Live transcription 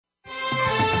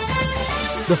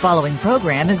The following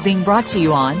program is being brought to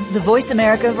you on the Voice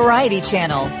America Variety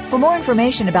Channel. For more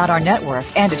information about our network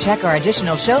and to check our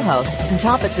additional show hosts and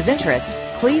topics of interest,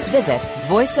 please visit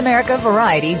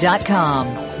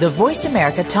voiceamericavariety.com. The Voice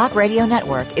America Talk Radio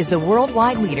Network is the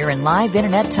worldwide leader in live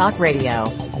Internet talk radio.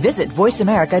 Visit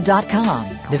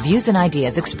voiceamerica.com. The views and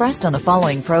ideas expressed on the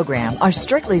following program are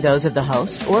strictly those of the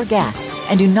host or guests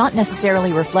and do not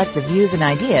necessarily reflect the views and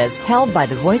ideas held by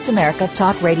the Voice America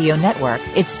Talk Radio Network,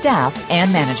 its staff,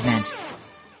 and management.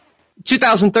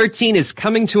 2013 is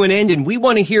coming to an end, and we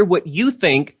want to hear what you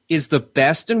think is the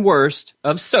best and worst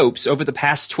of soaps over the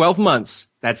past 12 months.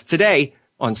 That's today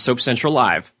on Soap Central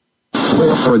Live.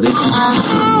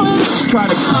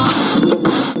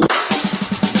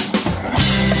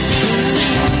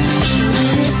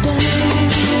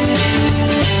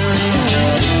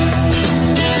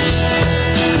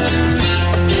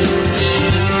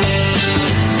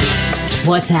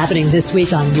 What's happening this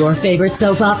week on your favorite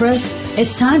soap operas?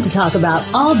 It's time to talk about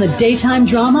all the daytime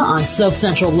drama on Soap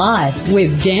Central Live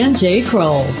with Dan J.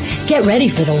 Kroll. Get ready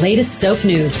for the latest soap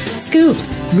news,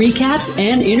 scoops, recaps,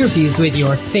 and interviews with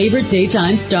your favorite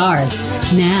daytime stars.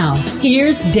 Now,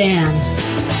 here's Dan.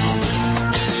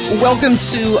 Welcome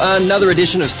to another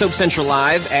edition of Soap Central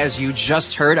Live. As you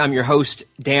just heard, I'm your host,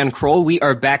 Dan Kroll. We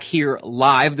are back here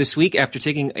live this week after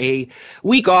taking a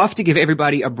week off to give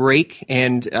everybody a break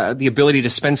and the ability to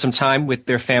spend some time with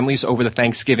their families over the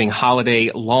Thanksgiving holiday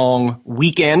long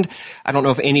weekend. I don't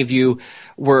know if any of you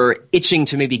were itching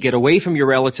to maybe get away from your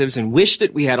relatives and wish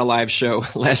that we had a live show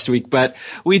last week, but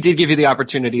we did give you the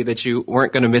opportunity that you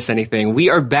weren't going to miss anything. We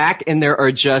are back, and there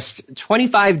are just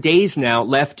 25 days now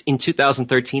left in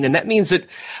 2013, and that means that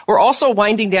we're also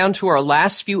winding down to our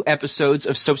last few episodes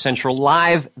of Soap Central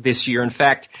Live this year. In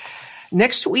fact,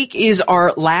 next week is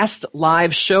our last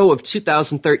live show of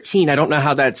 2013. I don't know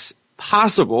how that's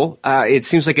possible. It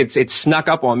seems like it's snuck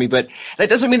up on me, but that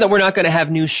doesn't mean that we're not going to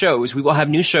have new shows. We will have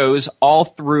new shows all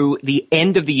through the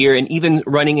end of the year and even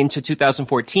running into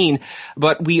 2014.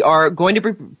 But we are going to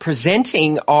be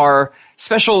presenting our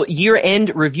special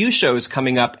year-end review shows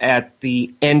coming up at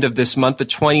the end of this month, the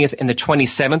 20th and the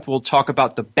 27th. We'll talk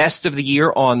about the best of the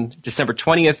year on December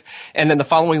 20th. And then the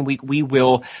following week, we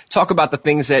will talk about the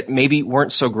things that maybe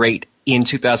weren't so great in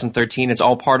 2013. It's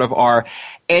all part of our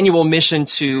annual mission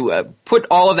to put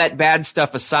all of that bad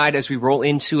stuff aside as we roll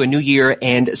into a new year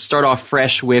and start off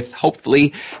fresh with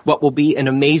hopefully what will be an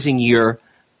amazing year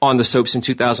on the soaps in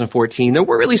 2014. There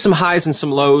were really some highs and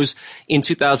some lows in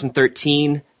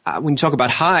 2013. When you talk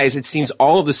about highs, it seems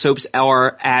all of the soaps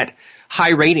are at high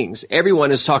ratings.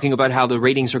 Everyone is talking about how the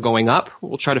ratings are going up.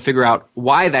 We'll try to figure out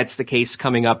why that's the case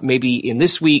coming up maybe in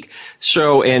this week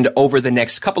show and over the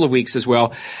next couple of weeks as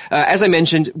well. As I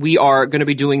mentioned, we are going to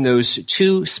be doing those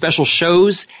two special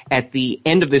shows at the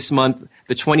end of this month,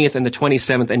 the 20th and the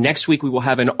 27th. And next week we will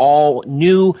have an all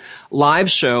new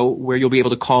live show where you'll be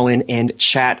able to call in and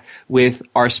chat with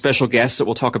our special guests that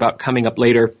we'll talk about coming up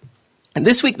later. And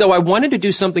this week, though, I wanted to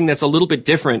do something that's a little bit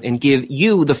different and give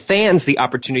you, the fans, the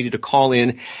opportunity to call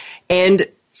in and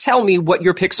tell me what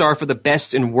your picks are for the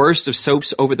best and worst of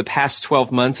soaps over the past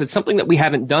 12 months. It's something that we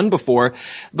haven't done before,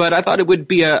 but I thought it would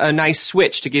be a nice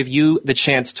switch to give you the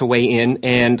chance to weigh in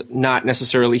and not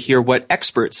necessarily hear what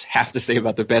experts have to say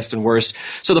about the best and worst.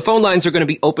 So the phone lines are going to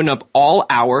be open up all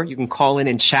hour. You can call in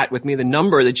and chat with me. The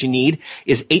number that you need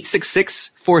is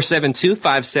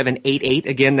 866-472-5788.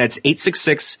 Again, that's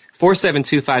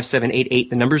 866-472-5788.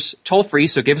 The number's toll free,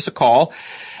 so give us a call.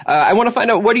 I want to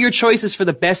find out what are your choices for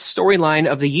the best storyline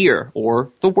of the year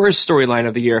or the worst storyline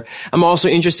of the year. I'm also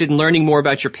interested in learning more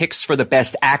about your picks for the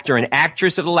best actor and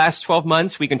actress of the last 12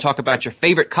 months. We can talk about your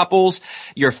favorite couples,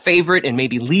 your favorite and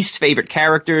maybe least favorite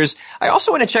characters. I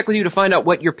also want to check with you to find out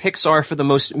what your picks are for the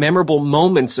most memorable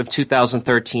moments of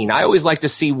 2013. I always like to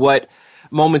see what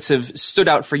moments have stood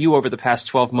out for you over the past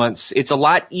 12 months. It's a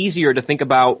lot easier to think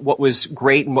about what was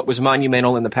great and what was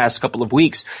monumental in the past couple of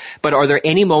weeks. But are there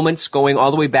any moments going all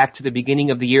the way back to the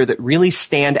beginning of the year that really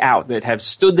stand out, that have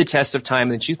stood the test of time,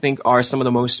 that you think are some of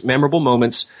the most memorable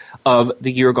moments of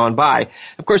the year gone by?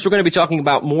 Of course, we're going to be talking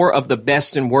about more of the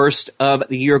best and worst of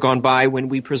the year gone by when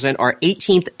we present our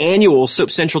 18th annual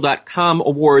SoapCentral.com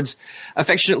Awards,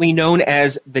 affectionately known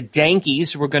as the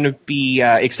Dankies. We're going to be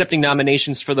accepting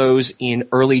nominations for those in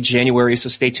early January, so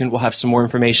stay tuned. We'll have some more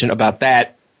information about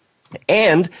that.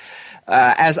 And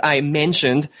as I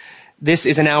mentioned, this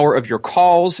is an hour of your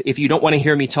calls. If you don't want to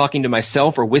hear me talking to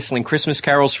myself or whistling Christmas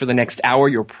carols for the next hour,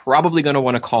 you're probably going to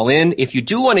want to call in. If you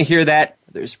do want to hear that,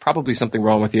 there's probably something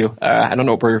wrong with you. I don't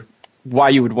know why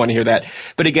you would want to hear that.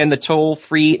 But again, the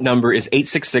toll-free number is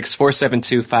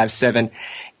 866-472-5788.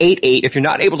 888. If you're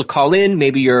not able to call in,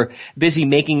 maybe you're busy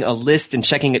making a list and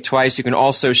checking it twice, you can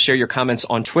also share your comments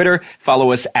on Twitter.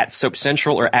 Follow us at Soap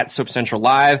Central or at Soap Central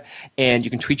Live, and you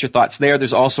can tweet your thoughts there.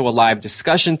 There's also a live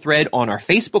discussion thread on our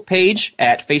Facebook page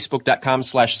at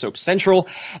facebook.com/SoapCentral.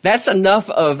 That's enough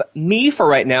of me for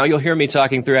right now. You'll hear me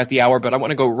talking throughout the hour, but I want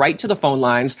to go right to the phone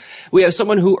lines. We have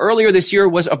someone who earlier this year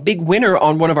was a big winner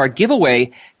on one of our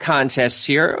giveaway contests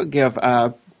here.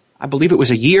 I believe it was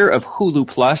a year of Hulu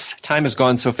Plus. Time has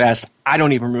gone so fast, I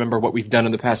don't even remember what we've done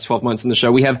in the past 12 months in the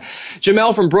show. We have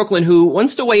Jamel from Brooklyn who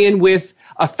wants to weigh in with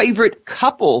a favorite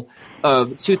couple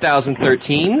of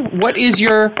 2013. What's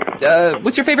your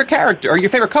favorite character, or your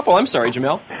favorite couple? I'm sorry,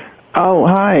 Jamel. Oh,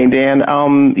 hi, Dan. I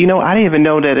didn't even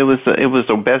know that it was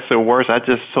the best or worst. I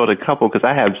just saw the couple because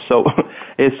I have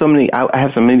I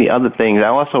have so many other things. I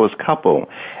also was couple,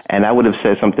 and I would have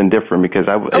said something different because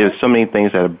there's so many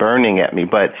things that are burning at me.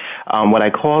 But when I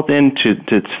called in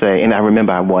to say, and I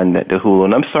remember I won the Hulu,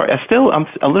 and I'm sorry, I'm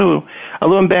a little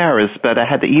embarrassed, but I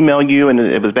had to email you, and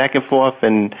it was back and forth,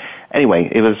 and anyway,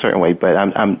 it was a certain way, but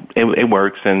it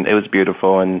works, and it was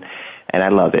beautiful, and I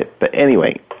love it. But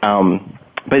anyway,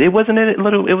 but it was a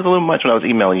little much when I was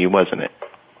emailing you, wasn't it?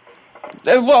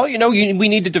 Well, we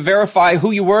needed to verify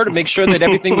who you were to make sure that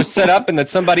everything was set up and that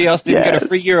somebody else didn't get a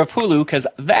free year of Hulu, because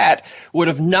that would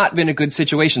have not been a good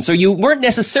situation. So you weren't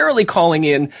necessarily calling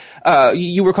in.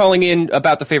 You were calling in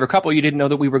about the favorite couple. You didn't know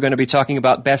that we were going to be talking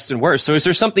about best and worst. So is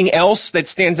there something else that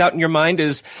stands out in your mind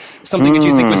as something that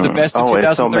you think was the best of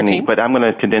 2013? So many, but I'm going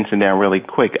to condense it down really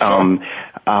quick. Sure.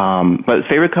 But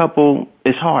favorite couple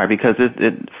is hard because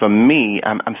for me,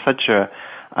 I'm such a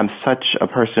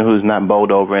person who's not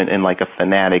bowled over and like a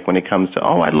fanatic when it comes to,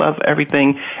 I love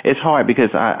everything. It's hard because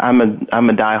I'm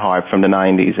a diehard from the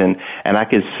 90s, and I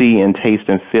could see and taste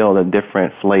and feel the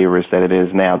different flavors that it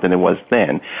is now than it was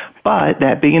then. But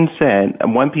that being said,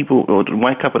 one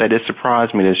couple that did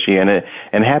surprise me this year, and it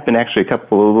happened actually a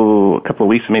couple of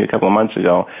weeks, maybe a couple of months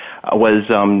ago, was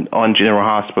on General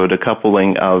Hospital, the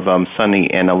coupling of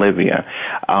Sonny and Olivia.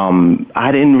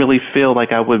 I didn't really feel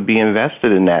like I would be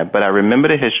invested in that, but I remember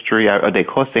the history. Of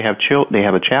course, they have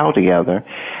a child together,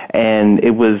 and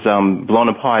it was blown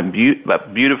apart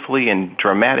beautifully and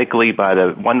dramatically by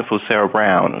the wonderful Sarah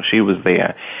Brown. She was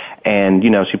there. And,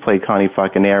 she played Connie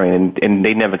Falconeri, and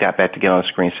they never got back together on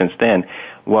screen since then.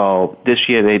 Well, this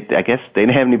year, I guess they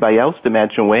didn't have anybody else to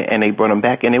match them with, and they brought them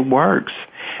back, and it works.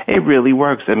 It really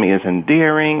works. I mean, it's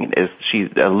endearing.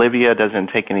 Olivia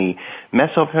doesn't take any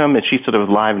mess off him, and she's sort of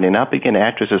livening up again. The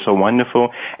actress is so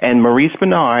wonderful. And Maurice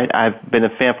Bernard, I've been a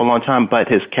fan for a long time, but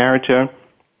his character,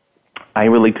 I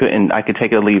really couldn't. I could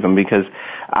take it or leave him because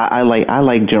I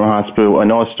like General Hospital and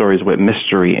all stories with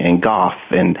mystery and goth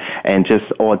and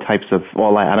just all types of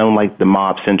all that. I don't like the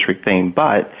mob centric thing,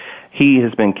 but he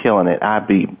has been killing it. I'd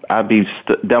be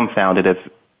dumbfounded if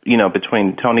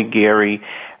between Tony Geary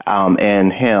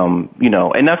and him,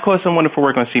 and of course some wonderful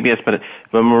work on CBS, but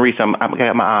Maurice, I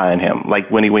got my eye on him. Like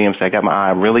Winnie Williams said, I got my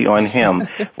eye really on him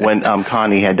when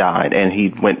Connie had died, and he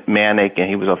went manic, and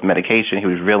he was off medication, he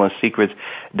was revealing secrets.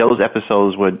 Those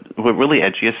episodes would really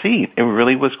edge your seat. It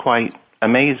really was quite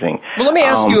amazing. Well, let me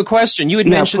ask you a question. You had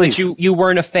mentioned that you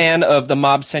weren't a fan of the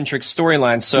mob-centric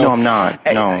storylines. So no, I'm not.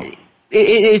 No.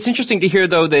 It's interesting to hear,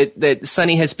 though, that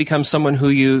Sonny has become someone who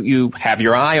you have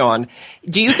your eye on.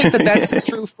 Do you think that that's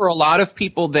true for a lot of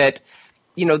people, that,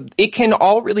 it can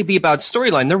all really be about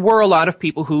storyline? There were a lot of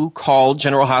people who called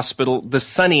General Hospital the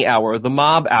Sonny hour, the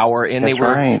mob hour, and they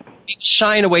were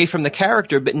shying away from the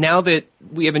character. But now that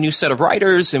we have a new set of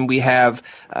writers and we have,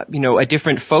 a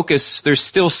different focus, there's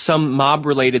still some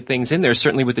mob-related things in there,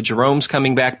 certainly with the Jeromes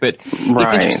coming back. But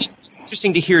it's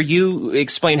interesting to hear you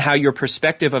explain how your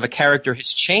perspective of a character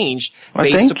has changed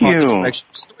based upon the direction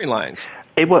of storylines.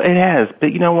 It has,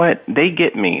 but you know what? They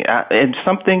get me. And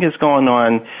something is going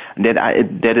on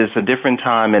that is a different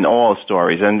time in all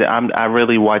stories, and I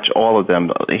really watch all of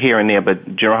them here and there.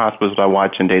 But General Hospital is what I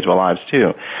watch, in Days of Our Lives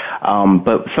too.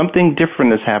 But something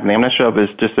different is happening. I'm not sure if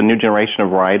it's just a new generation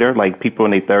of writer, like people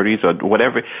in their 30s or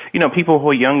whatever. People who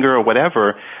are younger or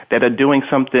whatever that are doing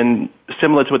something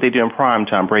similar to what they do in prime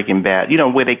time, Breaking Bad.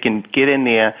 Where they can get in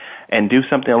there and do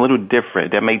something a little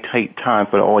different that may take time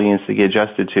for the audience to get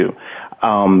adjusted to.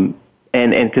 And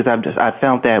because I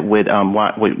found that with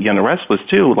Young and the Restless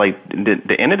too, like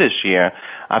the end of this year,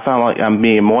 I found like I'm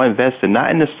being more invested, not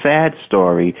in the sad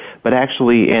story, but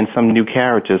actually in some new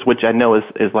characters, which I know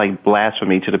is like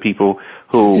blasphemy to the people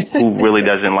who really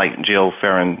doesn't like Jill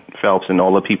Farron Phelps and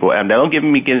all the people. And don't get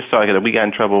me getting started. We got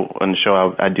in trouble on the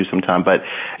show. I do sometime, but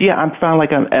yeah, I'm feeling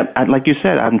like I'm like you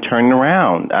said, I'm turning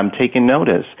around. I'm taking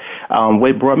notice.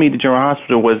 What brought me to General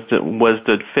Hospital was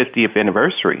the 50th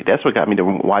anniversary. That's what got me to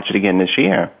watch it again this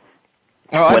year.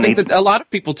 Oh, I think that a lot of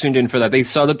people tuned in for that. They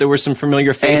saw that there were some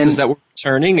familiar faces that were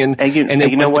returning, and they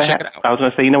wanted to check it out. I was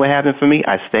going to say, you know what happened for me?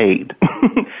 I stayed.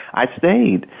 I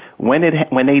stayed. When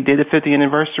they did the 50th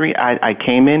anniversary, I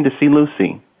came in to see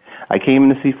Lucy. I came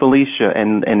in to see Felicia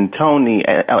and Tony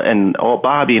and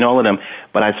Bobby and all of them,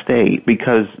 but I stayed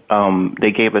because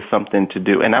they gave us something to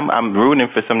do, and I'm rooting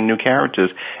for some new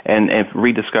characters and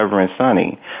rediscovering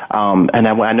Sonny. And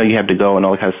I know you have to go and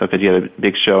all that kind of stuff because you had a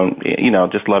big show.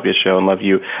 And, just love your show and love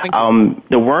you.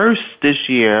 The worst this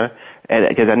year.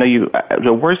 Because I know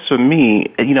the worst for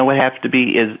me, what has to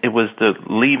be is it was the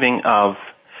leaving of,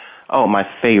 my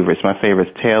favorites,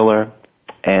 Taylor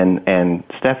and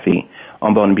Steffi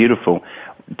on Bone and Beautiful.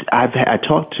 I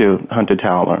talked to Hunter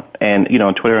Towler and,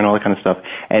 on Twitter and all that kind of stuff.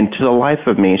 And to the life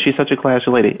of me, and she's such a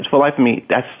classy lady, for the life of me,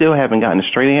 I still haven't gotten a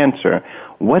straight answer.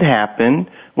 What happened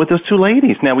with those two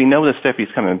ladies? Now, we know that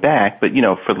Steffi's coming back, but,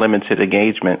 for limited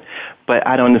engagement. But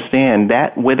I don't understand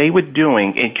that, what they were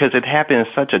doing, because it happened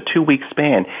in such a 2-week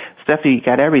span. Steffi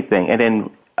got everything, and then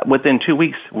within 2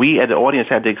 weeks, we as the audience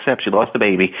had to accept she lost the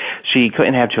baby. She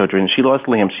couldn't have children. She lost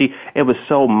Liam. It was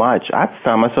so much. I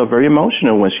found myself very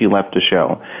emotional when she left the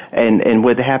show. And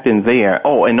what happened there.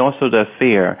 Oh, and also the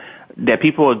affair that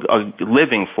people are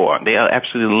living for. They are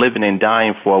absolutely living and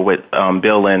dying for with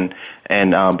Bill and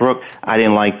Brooke. I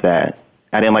didn't like that.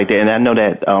 And I know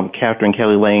that Catherine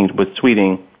Kelly Lane was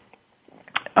tweeting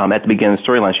at the beginning of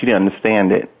the storyline. She didn't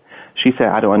understand it. She said,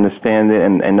 I don't understand it,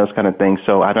 and those kind of things.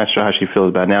 So I'm not sure how she feels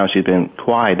about it now. She's been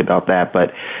quiet about that,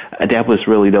 but that was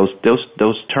really, those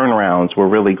turnarounds were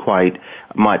really quite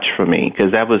much for me,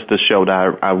 because that was the show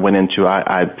that I went into.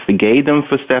 I forgave them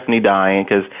for Stephanie dying,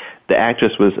 because the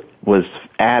actress was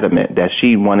adamant that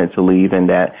she wanted to leave and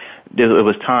that it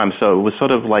was time. So it was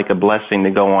sort of like a blessing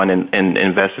to go on and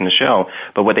invest in the show.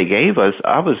 But what they gave us,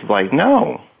 I was like,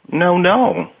 no.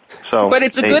 So, but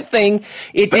it's a good thing.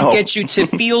 It did get you to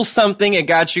feel something. It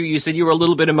got you. You said you were a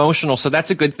little bit emotional, so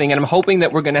that's a good thing. And I'm hoping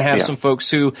that we're going to have some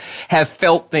folks who have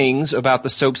felt things about the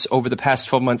soaps over the past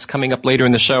 12 months coming up later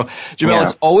in the show. Jamel,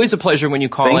 it's always a pleasure when you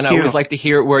call in. I always like to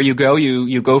hear where you go.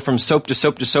 You go from soap to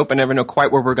soap to soap. I never know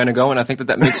quite where we're going to go, and I think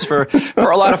that makes for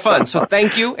a lot of fun. So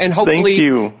thank you, and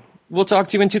hopefully we'll talk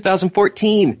to you in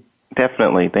 2014.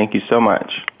 Definitely. Thank you so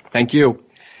much. Thank you.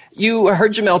 You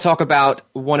heard Jamel talk about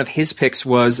one of his picks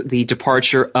was the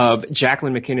departure of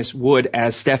Jacqueline McInnes Wood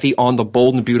as Steffi on The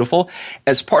Bold and Beautiful.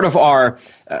 As part of our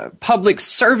public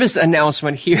service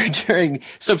announcement here during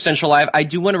Soap Central Live, I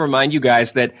do want to remind you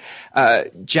guys that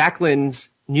Jacqueline's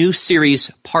new series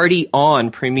Party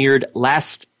On premiered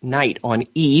last night on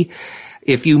E!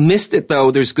 If you missed it,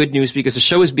 though, there's good news because the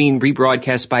show is being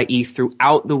rebroadcast by E!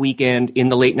 Throughout the weekend in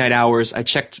the late night hours. I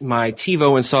checked my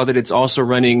TiVo and saw that it's also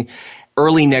running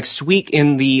early next week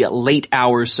in the late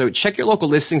hours. So check your local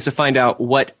listings to find out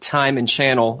what time and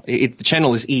channel. The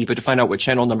channel is E, but to find out what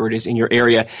channel number it is in your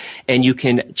area. And you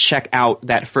can check out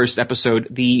that first episode.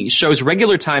 The show's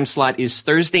regular time slot is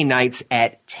Thursday nights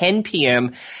at 10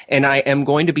 p.m. And I am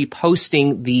going to be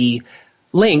posting the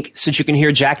link so you can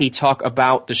hear Jackie talk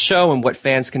about the show and what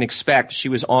fans can expect. She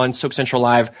was on Soap Central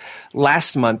Live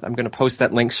last month. I'm going to post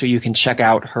that link so you can check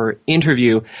out her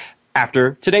interview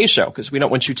after today's show, because we don't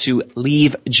want you to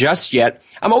leave just yet.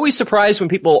 I'm always surprised when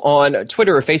people on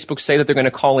Twitter or Facebook say that they're going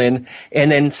to call in and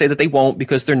then say that they won't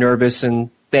because they're nervous, and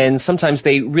then sometimes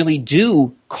they really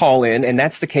do call in, and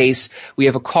that's the case. We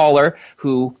have a caller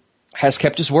who has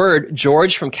kept his word.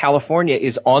 George from California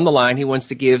is on the line. He wants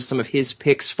to give some of his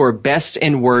picks for best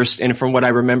and worst, and from what I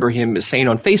remember him saying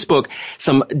on Facebook,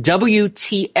 some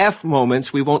WTF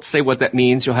moments. We won't say what that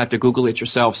means. You'll have to Google it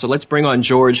yourself. So let's bring on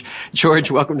George.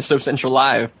 George, welcome to Soap Central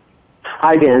Live.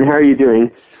 Hi, Dan. How are you doing?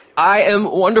 I am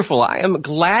wonderful. I am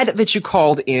glad that you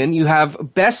called in. You have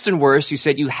best and worst. You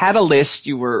said you had a list.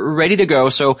 You were ready to go.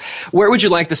 So where would you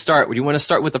like to start? Would you want to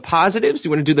start with the positives? Do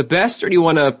you want to do the best, or do you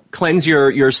want to cleanse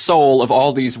your soul of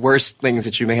all these worst things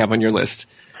that you may have on your list?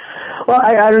 Well,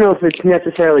 I don't know if it's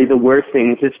necessarily the worst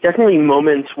things. It's definitely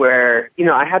moments where,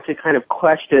 I had to kind of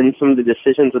question some of the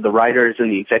decisions of the writers and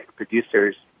the executive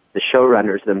producers, the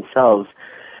showrunners themselves.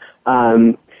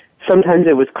 Sometimes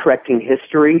it was correcting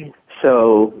history.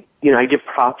 So, I give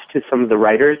props to some of the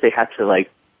writers. They had to,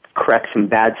 correct some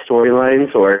bad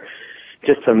storylines or,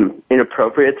 just some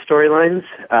inappropriate storylines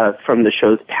from the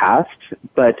show's past.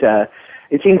 But I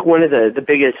think one of the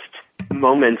biggest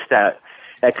moments that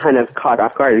kind of caught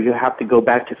off guard, you have to go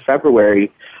back to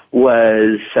February,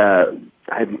 was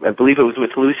I believe it was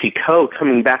with Lucy Coe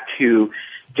coming back to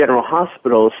General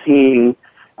Hospital,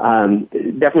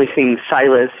 definitely seeing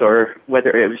Silas, or whether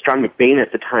it was John McBain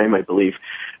at the time, I believe.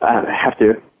 I have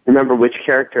to remember which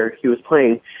character he was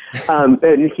playing.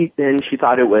 And she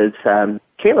thought it was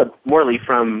Caleb Morley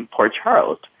from Port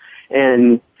Charles.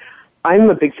 And I'm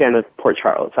a big fan of Port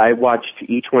Charles. I watched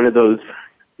each one of those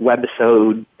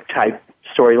webisode type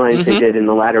storylines they did in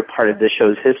the latter part of the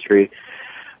show's history.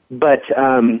 But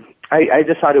I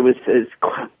just thought it was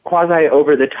quasi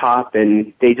over the top,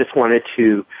 and they just wanted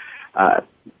to,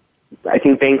 I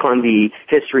think, bank on the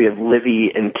history of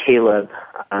Livy and Caleb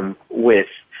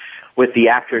with the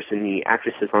actors and the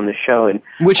actresses on the show, and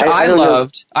which I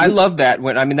loved. I loved that.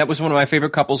 That was one of my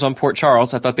favorite couples on Port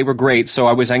Charles. I thought they were great, so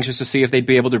I was anxious to see if they'd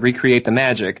be able to recreate the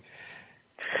magic.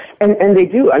 And they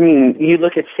do. You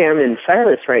look at Sam and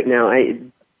Silas right now.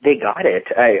 They got it.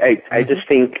 I just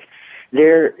think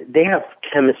they have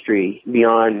chemistry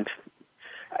beyond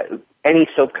any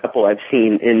soap couple I've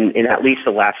seen in at least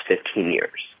the last 15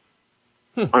 years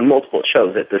on multiple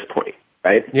shows at this point,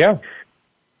 right? Yeah.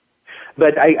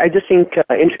 But I just think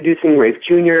introducing Rafe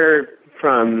Jr.,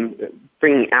 from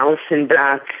bringing Allison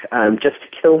back just to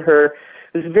kill her,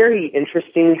 it was very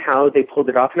interesting how they pulled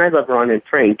it off. And I love Ron and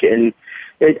Frank. And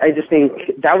I just think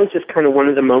that was just kind of one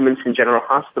of the moments in General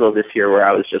Hospital this year where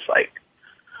I was just like,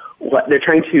 what? They're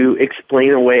trying to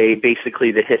explain away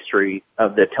basically the history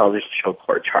of the television show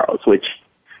Port Charles, which,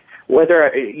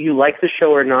 whether you like the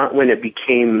show or not, when it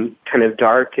became kind of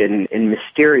dark and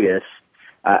mysterious,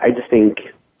 I just think,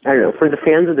 I don't know, for the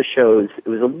fans of the shows, it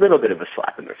was a little bit of a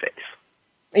slap in the face.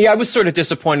 Yeah, I was sort of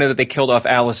disappointed that they killed off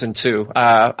Allison, too.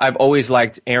 I've always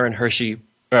liked Aaron Hershey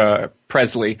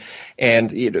Presley,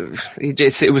 and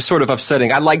it was sort of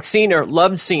upsetting. I loved seeing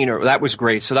her. That was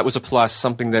great. So that was a plus,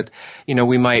 something that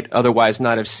we might otherwise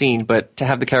not have seen. But to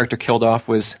have the character killed off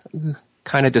was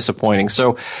kind of disappointing.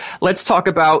 So let's talk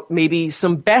about maybe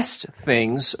some best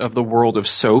things of the world of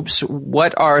soaps.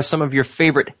 What are some of your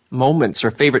favorite moments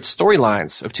or favorite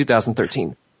storylines of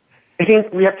 2013? I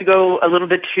think we have to go a little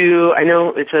bit to, I know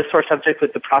it's a sore subject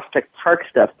with the Prospect Park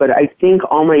stuff, but I think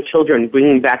All My Children,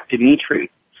 bringing back Dimitri.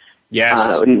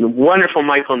 Yes. Wonderful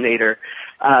Michael Nader.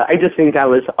 I just think that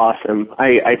was awesome.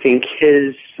 I think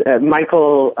his,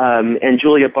 Michael and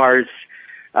Julia Barr's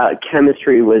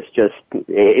chemistry was just,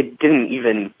 it didn't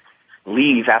even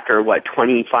leave after,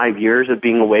 25 years of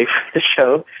being away from the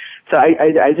show. So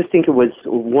I just think it was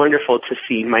wonderful to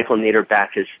see Michael Nader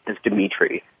back as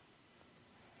Dimitri.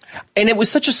 And it was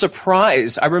such a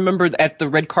surprise. I remember at the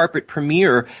red carpet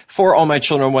premiere for All My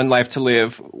Children, One Life to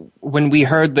Live, when we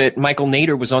heard that Michael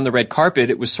Nader was on the red carpet,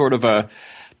 it was sort of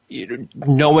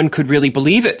no one could really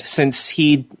believe it, since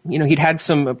he'd had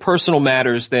some personal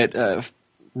matters that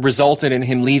resulted in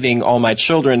him leaving All My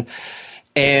Children.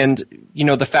 And,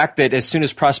 the fact that as soon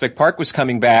as Prospect Park was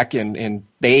coming back and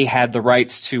they had the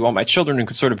rights to All My Children and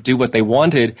could sort of do what they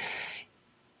wanted,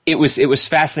 it was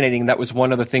fascinating. That was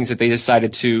one of the things that they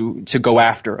decided to go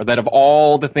after, that of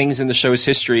all the things in the show's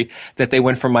history, that they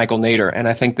went for Michael Nader. And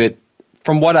I think that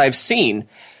from what I've seen,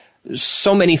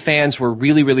 so many fans were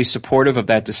really, really supportive of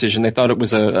that decision. They thought it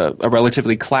was a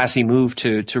relatively classy move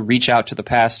to reach out to the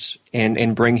past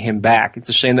and bring him back. It's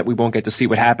a shame that we won't get to see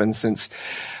what happens, since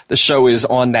the show is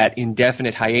on that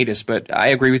indefinite hiatus. But I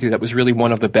agree with you. That was really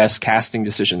one of the best casting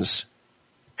decisions.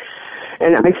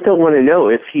 And I still want to know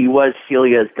if he was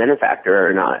Celia's benefactor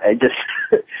or not.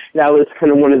 That was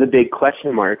kind of one of the big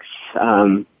question marks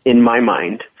in my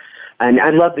mind. And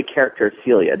I love the character of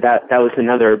Celia. That was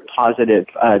another positive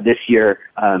this year,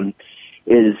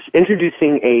 is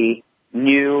introducing a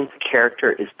new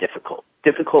character is difficult.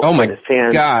 Difficult for the fans. Oh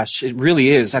my gosh, it really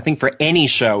is. I think for any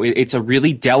show, it's a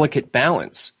really delicate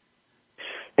balance.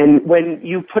 And when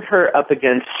you put her up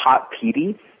against Hot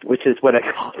Petey, which is what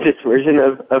I call this version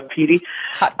of Petey,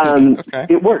 okay.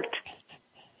 It worked.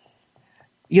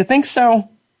 You think so?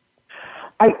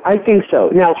 I think so.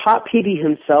 Now, Hot Petey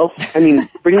himself,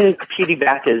 bringing Petey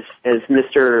back as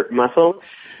Mr. Muscle,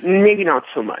 maybe not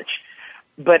so much.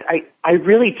 But I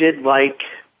really did like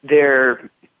their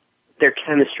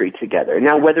chemistry together.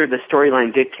 Now, whether the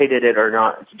storyline dictated it or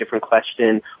not, it's a different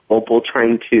question. Opal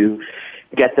trying to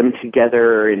get them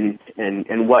together and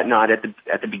whatnot at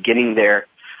the beginning there.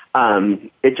 I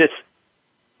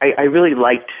really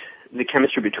liked the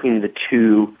chemistry between the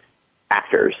two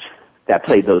actors that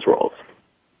played those roles.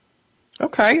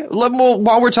 Okay. Well,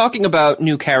 while we're talking about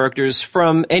new characters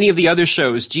from any of the other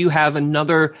shows, do you have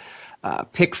another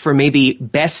pick for maybe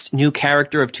best new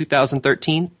character of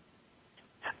 2013?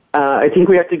 I think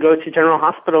we have to go to General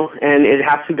Hospital, and it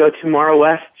has to go to Maura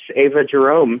West's Ava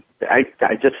Jerome. I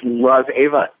just love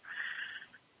Ava.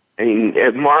 I mean,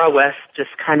 Maura West just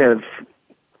kind of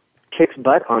kicks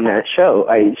butt on that show.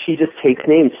 She just takes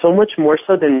names so much more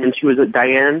so than when she was with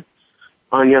Diane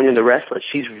on Young and the Restless.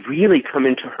 She's really come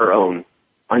into her own.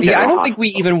 Yeah, I don't think we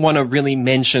even want to really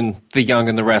mention The Young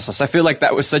and the Restless. I feel like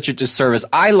that was such a disservice.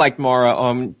 I liked Maura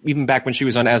even back when she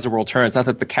was on As the World Turns. Not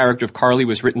that the character of Carly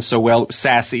was written so well. It was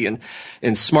sassy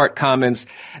and smart comments.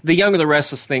 The Young and the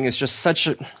Restless thing is just such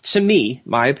a, to me,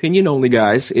 my opinion only,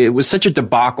 guys, it was such a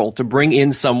debacle to bring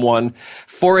in someone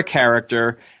for a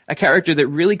character that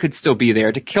really could still be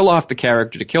there, to kill off the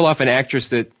character, to kill off an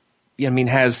actress that,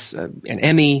 has an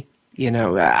Emmy.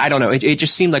 I don't know. It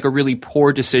just seemed like a really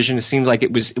poor decision. It seemed like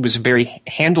it was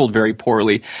handled very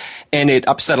poorly, and it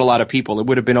upset a lot of people. It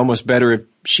would have been almost better if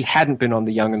she hadn't been on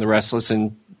The Young and the Restless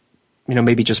and,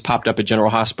 maybe just popped up at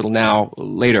General Hospital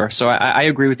later. So I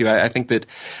agree with you. I think that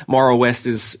Maura West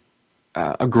is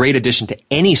a great addition to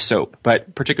any soap,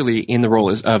 but particularly in the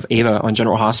role of Ava on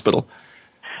General Hospital.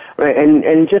 Right,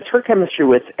 and just her chemistry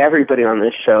with everybody on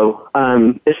this show,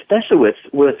 especially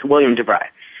with William DeVry.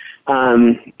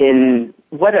 And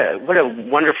what a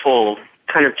wonderful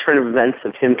kind of turn of events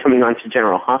of him coming on to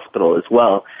General Hospital as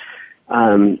well.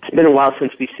 It's been a while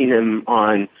since we've seen him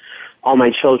on All My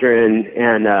Children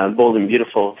and Bold and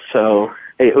Beautiful, so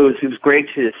it was great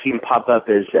to see him pop up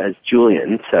as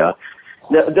Julian. So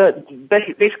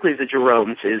basically the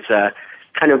Jeromes is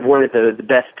kind of one of the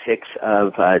best picks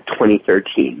of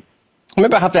 2013.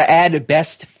 Maybe I'll have to add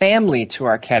best family to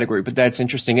our category, but that's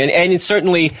interesting. And it's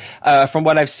certainly, from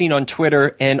what I've seen on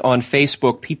Twitter and on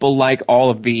Facebook, people like all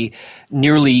of the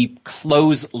nearly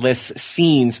closeless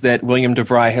scenes that William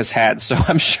DeVry has had. So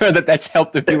I'm sure that that's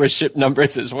helped the viewership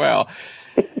numbers as well.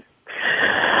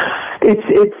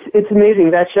 It's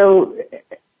amazing. That show,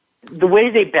 the way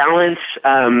they balance,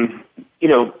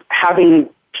 having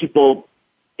people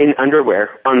in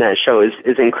underwear on that show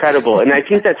is incredible. And I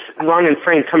think that's Ron and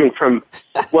Frank coming from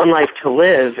One Life to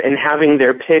Live and having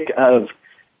their pick of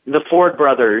the Ford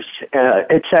brothers,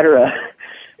 et cetera,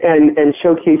 and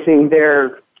showcasing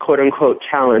their quote-unquote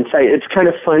talents. It's kind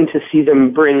of fun to see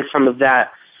them bring some of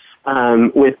that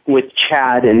with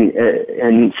Chad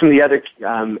and some of the other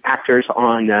actors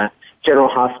on General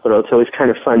Hospital. So it's kind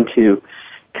of fun to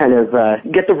kind of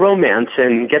get the romance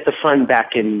and get the fun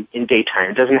back in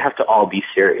daytime. It doesn't have to all be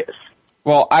serious.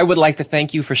 Well, I would like to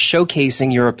thank you for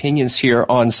showcasing your opinions here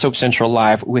on Soap Central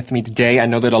Live with me today. I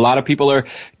know that a lot of people are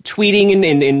tweeting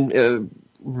and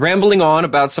rambling on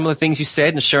about some of the things you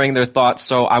said and sharing their thoughts.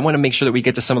 So I want to make sure that we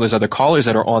get to some of those other callers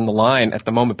that are on the line at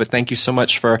the moment. But thank you so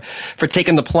much for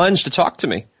taking the plunge to talk to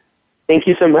me. Thank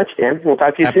you so much, Dan. We'll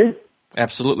talk to you soon.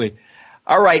 Absolutely.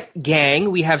 All right,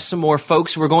 gang, we have some more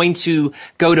folks. We're going to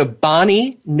go to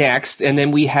Bonnie next, and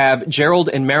then we have Gerald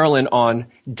and Marilyn on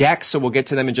deck, so we'll get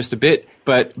to them in just a bit.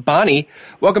 But Bonnie,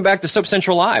 welcome back to Soap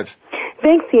Central Live.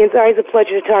 Thanks, Ian. It's always a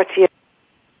pleasure to talk to you.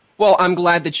 Well, I'm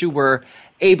glad that you were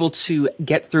able to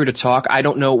get through to talk. I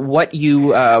don't know what you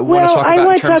want to talk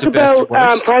about in terms of best or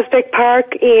worst. Prospect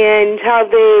Park and how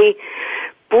they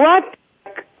brought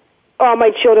All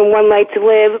My Children, One Life to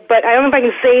Live, but I don't know if I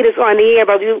can say this on the air,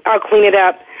 but I'll clean it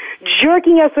up.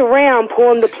 Jerking us around,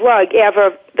 pulling the plug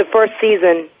after the first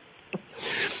season.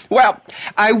 Well,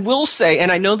 I will say,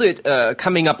 and I know that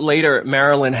coming up later,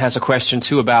 Marilyn has a question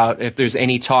too about if there's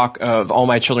any talk of All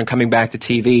My Children coming back to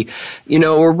TV.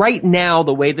 Right now,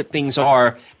 the way that things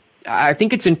are, I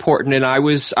think it's important, and I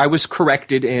was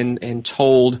corrected and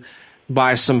told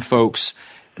by some folks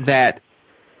that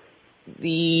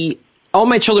the All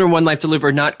My Children, One Life to Live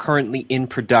are not currently in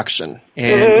production.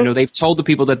 And, they've told the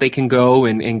people that they can go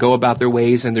and go about their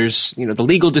ways, and there's, the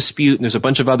legal dispute, and there's a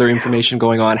bunch of other information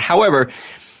going on. However,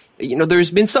 there's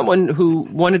been someone who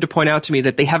wanted to point out to me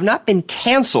that they have not been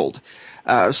canceled.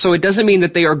 So it doesn't mean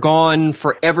that they are gone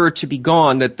forever to be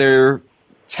gone, that they're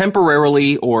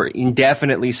temporarily or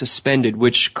indefinitely suspended,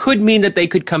 which could mean that they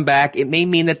could come back. It may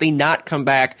mean that they not come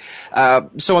back.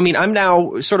 I'm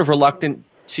now sort of reluctant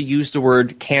to use the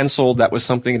word canceled. That was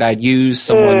something that I'd used.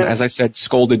 Someone, as I said,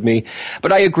 scolded me.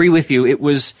 But I agree with you. It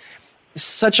was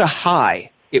such a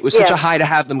high. It was such a high to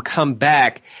have them come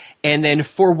back. And then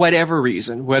for whatever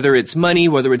reason, whether it's money,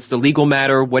 whether it's the legal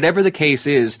matter, whatever the case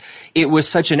is, it was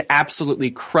such an absolutely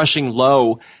crushing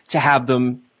low to have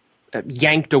them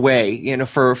yanked away,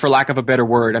 for lack of a better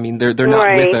word. I mean, they're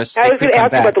not with us. I was going to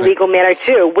ask about the legal matter,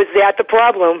 too. Was that the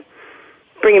problem,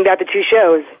 bringing back the two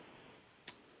shows?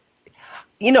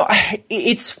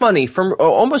 It's funny, from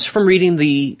reading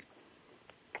the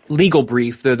legal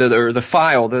brief, the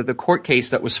file, the court case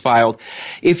that was filed,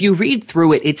 if you read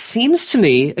through it, it seems to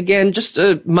me, again, just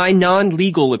my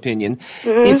non-legal opinion,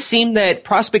 it seemed that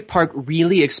Prospect Park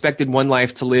really expected One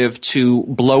Life to Live to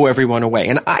blow everyone away.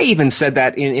 And I even said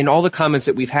that in all the comments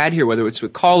that we've had here, whether it's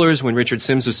with callers, when Richard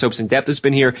Sims of Soaps in Depth has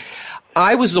been here.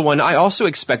 I was the one, I also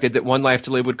expected that One Life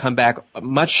to Live would come back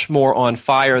much more on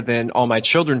fire than All My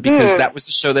Children, because that was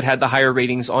the show that had the higher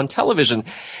ratings on television.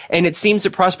 And it seems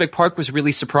that Prospect Park was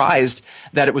really surprised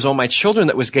that it was All My Children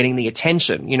that was getting the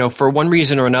attention. You know, for one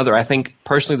reason or another, I think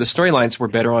personally the storylines were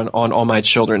better on All My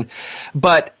Children.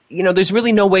 But, you know, there's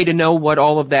really no way to know what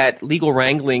all of that legal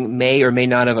wrangling may or may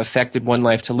not have affected One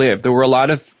Life to Live. There were a lot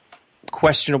of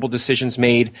questionable decisions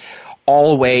made all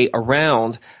the way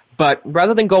around. But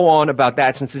rather than go on about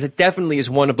that, since it definitely is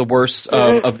one of the worst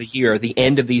of the year, the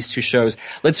end of these two shows,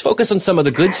 let's focus on some of the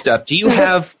good stuff. Do you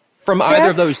have, from either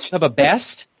of those, do you have a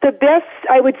best? The best,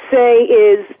 I would say,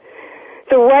 is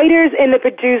the writers and the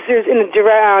producers and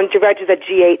the directors at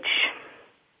GH.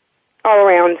 All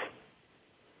around.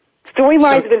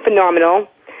 Storylines have been phenomenal.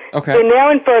 Okay. They're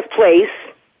now in first place.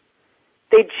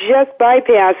 They just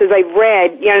bypassed, as I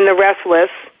read, Young and the Restless.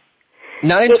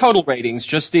 Not in total ratings,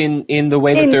 just in the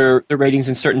way that their ratings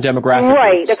in certain demographics.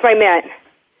 Right, groups. that's what I meant.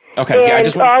 Okay, and yeah, I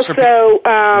just want to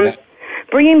also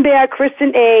bringing back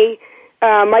Kristen A.,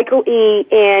 Michael E.,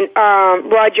 and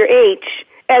Roger H.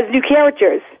 as new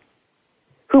characters,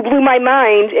 who blew my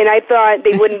mind, and I thought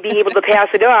they wouldn't be able to pass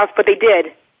it off, but they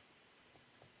did.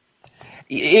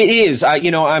 It is.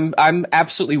 I'm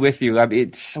absolutely with you. I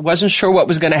wasn't sure what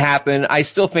was going to happen. I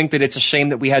still think that it's a shame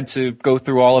that we had to go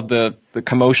through all of the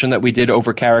commotion that we did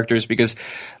over characters, because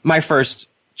my first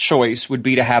choice would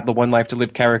be to have the One Life to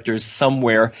Live characters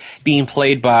somewhere being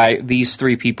played by these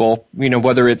three people, you know,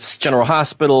 whether it's General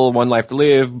Hospital, One Life to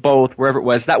Live, both, wherever it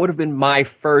was. That would have been my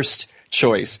first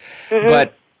choice.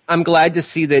 But I'm glad to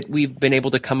see that we've been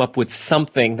able to come up with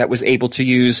something that was able to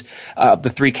use the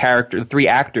three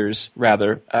actors,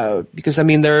 because I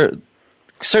mean, they're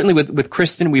certainly with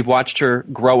Kristen, we've watched her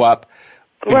grow up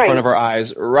in front of our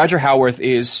eyes. Roger Howarth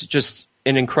is just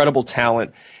an incredible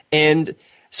talent, and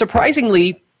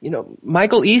surprisingly, you know,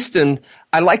 Michael Easton,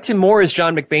 I liked him more as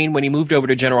John McBain when he moved over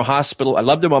to General Hospital. I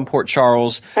loved him on Port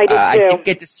Charles. I did too. I didn't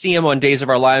get to see him on Days of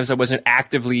Our Lives. I wasn't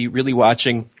actively really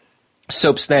watching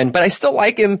soaps then, but I still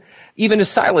like him even as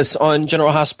Silas on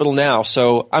General Hospital now.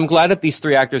 So I'm glad that these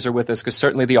three actors are with us, because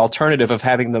certainly the alternative of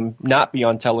having them not be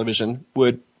on television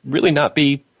would really not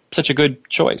be such a good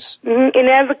choice. And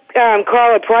as a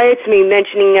caller prior to me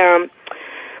mentioning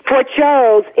Port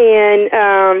Charles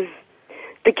and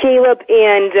the Caleb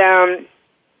and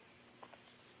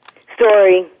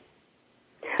story,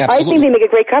 Absolutely. I think they make a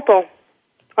great couple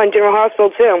on General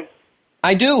Hospital too.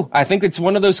 I do. I think it's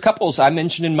one of those couples I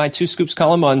mentioned in my Two Scoops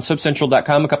column on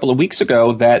SoapCentral.com a couple of weeks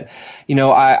ago that, you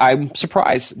know, I'm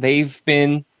surprised. They've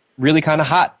been really kind of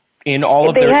hot in all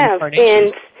of their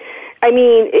incarnations. And, I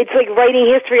mean, it's like writing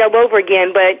history all over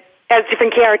again, but as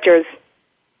different characters.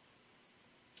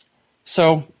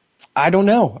 So, I don't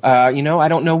know. I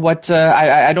don't know what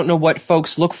I don't know what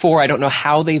folks look for. I don't know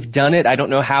how they've done it. I don't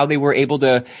know how they were able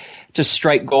to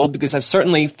strike gold, because I've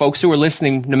certainly, folks who are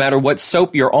listening, no matter what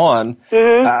soap you're on,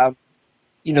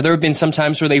 you know, there have been some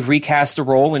times where they've recast a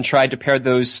role and tried to pair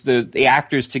the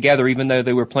actors together, even though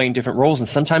they were playing different roles, and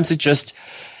sometimes it just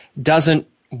doesn't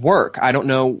work. I don't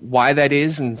know why that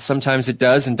is, and sometimes it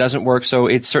does and doesn't work, so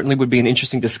it certainly would be an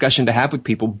interesting discussion to have with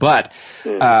people, but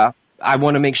I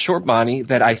want to make sure, Bonnie,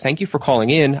 that I thank you for calling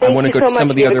in. I want to go to some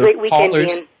of the other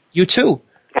callers. You too.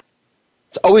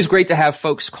 It's always great to have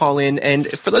folks call in. And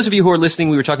for those of you who are listening,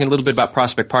 we were talking a little bit about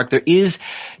Prospect Park. There is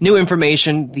new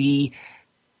information. The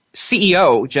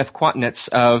CEO, Jeff Quatnitz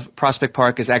of Prospect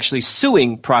Park, is actually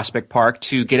suing Prospect Park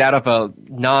to get out of a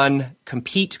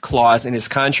non-compete clause in his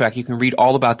contract. You can read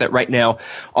all about that right now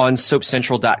on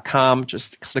SoapCentral.com.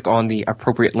 Just click on the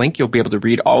appropriate link. You'll be able to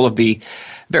read all of the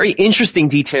very interesting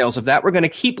details of that. We're going to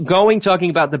keep going, talking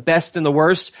about the best and the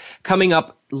worst. Coming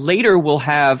up later, we'll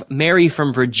have Mary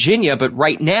from Virginia, but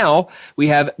right now we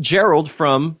have Gerald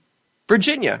from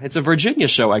Virginia. It's a Virginia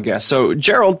show, I guess. So,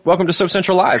 Gerald, welcome to Soap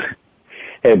Central Live.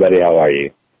 Hey, buddy, how are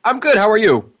you? I'm good. How are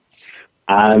you?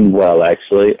 I'm well,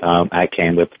 actually. I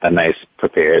came with a nice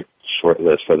prepared short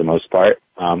list for the most part.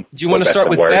 Do you want to start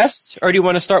with best, or do you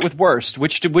want to start with worst?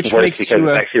 Which worst, makes because you?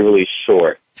 It's actually really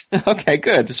short. Okay,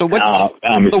 good. So what's it's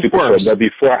the super worst? short. But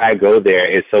before I go there,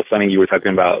 it's so funny you were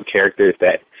talking about characters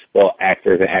that, well,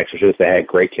 actors and actresses that had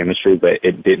great chemistry, but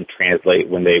it didn't translate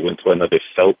when they went to another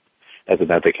soap as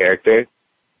another character.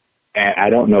 And I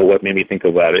don't know what made me think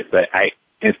about it, but I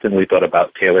instantly thought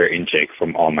about Taylor and Jake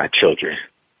from All My Children.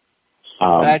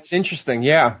 That's interesting.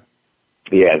 Yeah.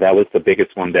 Yeah, that was the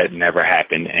biggest one that never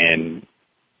happened, and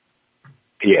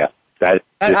yeah, that.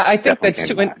 I think that's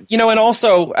too, and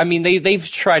also, I mean, they've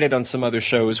tried it on some other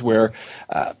shows where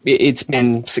it's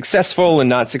been successful and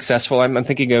not successful. I'm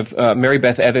thinking of Mary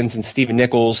Beth Evans and Stephen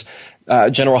Nichols.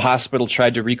 General Hospital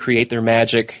tried to recreate their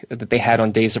magic that they had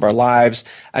on Days of Our Lives.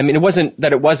 I mean, it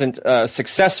wasn't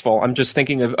successful. I'm just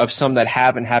thinking of some that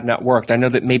have and have not worked. I know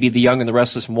that maybe The Young and the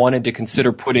Restless wanted to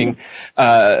consider putting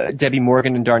Debbie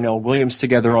Morgan and Darnell Williams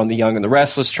together on The Young and the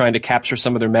Restless, trying to capture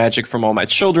some of their magic from All My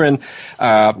Children.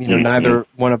 Neither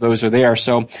one of those are there.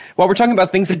 So while we're talking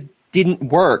about things that didn't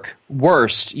work,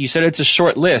 worst, you said it's a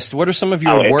short list. What are some of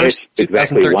your worst? It's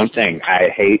exactly one thing. I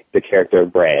hate the character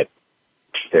of Brad.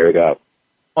 There we go.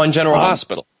 On General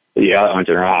Hospital. Yeah, on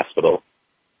General Hospital.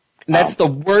 And that's the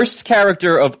worst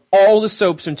character of all the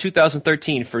soaps in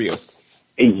 2013 for you.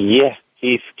 Yeah,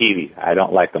 he's skeevy. I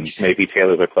don't like him. Maybe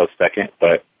Taylor's a close second,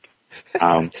 but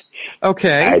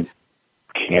okay. I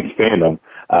can't stand him.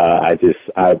 I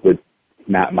would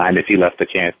not mind if he left the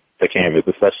canvas,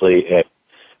 especially if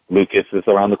Lucas is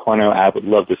around the corner. I would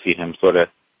love to see him sort of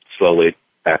slowly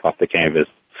back off the canvas.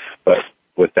 But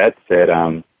with that said,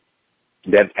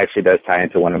 that actually does tie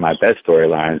into one of my best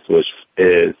storylines, which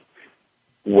is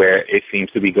where it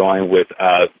seems to be going with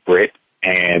Britt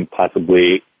and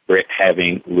possibly Britt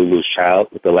having Lulu's child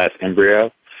with the last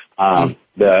embryo.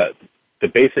 The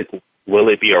basic will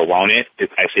it be or won't it is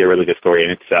actually a really good story in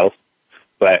itself,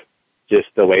 but just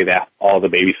the way that all the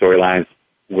baby storylines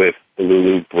with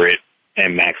Lulu, Britt,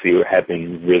 and Maxie have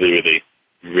been really, really,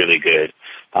 really good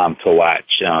to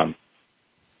watch.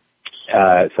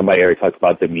 Somebody already talked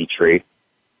about Dimitri.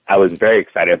 I was very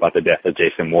excited about the death of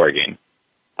Jason Morgan.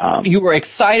 You were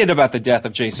excited about the death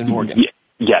of Jason Morgan?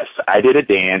 Yes, I did a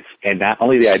dance, and not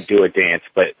only did I do a dance,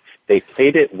 but they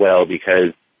played it well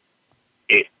because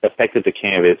it affected the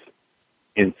canvas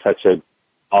in such an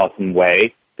awesome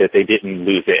way that they didn't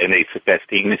lose it, and they took that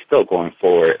steam, and it's still going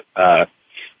forward.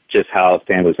 Just how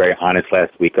Stan was very honest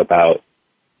last week about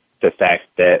the fact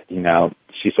that,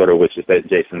 she sort of wishes that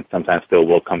Jason sometimes still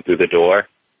will come through the door.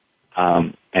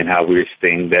 And how we were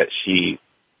seeing that she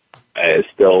is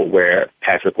still where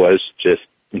Patrick was just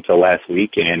until last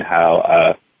week, and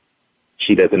how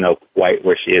she doesn't know quite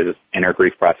where she is in her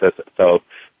grief process. So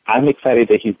I'm excited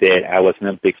that he's dead. I wasn't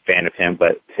a big fan of him,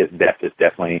 but his death is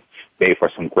definitely made for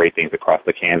some great things across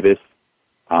the canvas.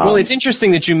 Well, it's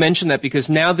interesting that you mentioned that, because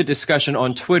now the discussion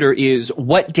on Twitter is,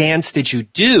 what dance did you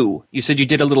do? You said you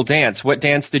did a little dance. What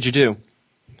dance did you do?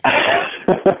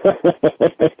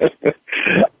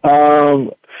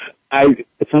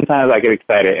 Sometimes I get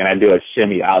excited and I do a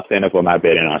shimmy. I'll stand up on my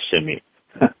bed and I'll shimmy.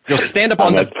 You'll stand up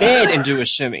on the bed and do a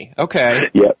shimmy. Okay.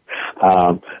 Yep.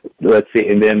 Let's see.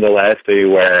 And then the last three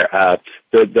were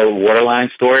the Waterline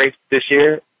story this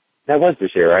year. That was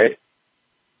this year, right?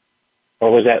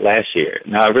 Or was that last year?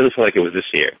 No, I really feel like it was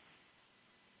this year.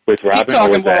 With Robin. Keep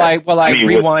talking while I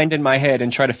rewind in my head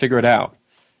and try to figure it out.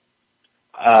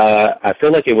 I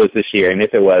feel like it was this year, and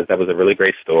if it was, that was a really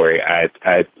great story.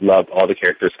 I loved all the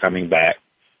characters coming back,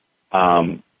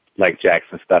 like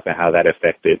Jackson stuff, and how that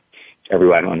affected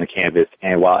everyone on the canvas.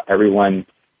 And while everyone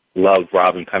loved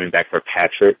Robin coming back for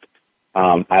Patrick,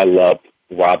 I loved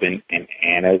Robin and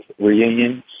Anna's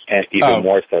reunion, and even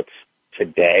more so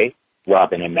today,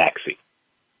 Robin and Maxie.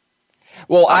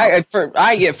 Well,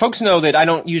 folks know that I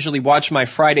don't usually watch my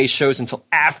Friday shows until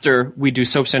after we do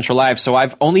Soap Central Live, so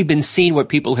I've only been seeing what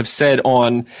people have said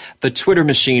on the Twitter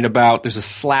machine about there's a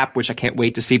slap, which I can't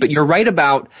wait to see. But you're right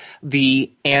about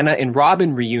the Anna and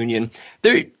Robin reunion.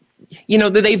 They've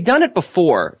done it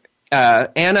before.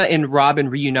 Anna and Robin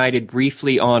reunited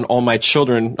briefly on All My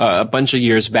Children a bunch of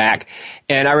years back,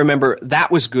 and I remember that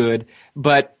was good,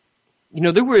 but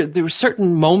there were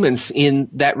certain moments in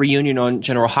that reunion on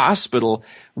General Hospital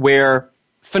where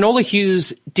Finola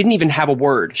Hughes didn't even have a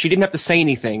word. She didn't have to say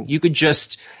anything. You could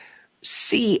just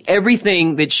see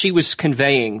everything that she was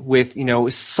conveying with,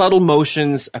 subtle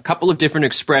motions, a couple of different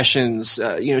expressions,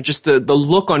 just the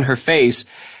look on her face.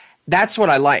 That's what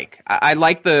I like. I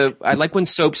like when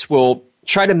soaps will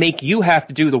try to make you have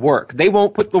to do the work. They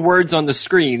won't put the words on the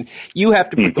screen. You have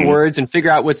to put the words and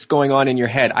figure out what's going on in your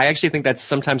head. I actually think that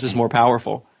sometimes is more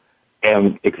powerful.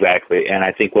 Exactly. And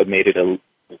I think what made it a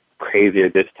crazier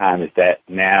this time is that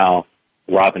now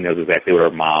Robin knows exactly what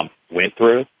her mom went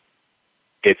through.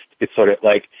 It's sort of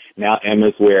like now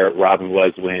Emma's where Robin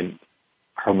was when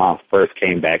her mom first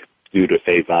came back due to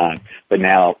Faison. But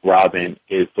now Robin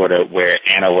is sort of where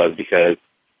Anna was, because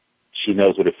she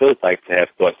knows what it feels like to have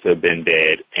thought to have been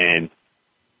dead, and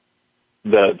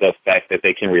the fact that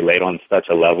they can relate on such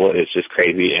a level is just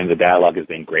crazy, and the dialogue has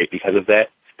been great because of that.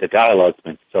 the dialogue's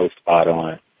been so spot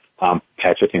on.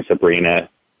 Patrick and Sabrina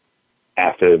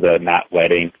after the not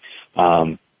wedding,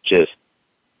 Anna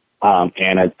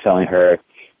telling her,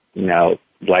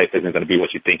 life isn't going to be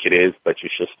what you think it is, but you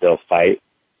should still fight.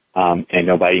 And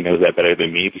nobody knows that better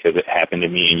than me because it happened to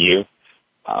me and you.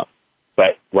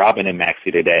 But Robin and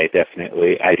Maxie today,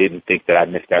 definitely, I didn't think that I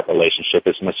missed that relationship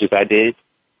as much as I did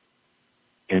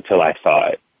until I saw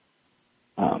it.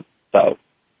 So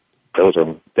those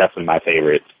are definitely my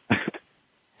favorites.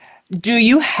 Do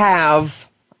you have,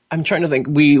 I'm trying to think,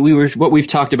 what we've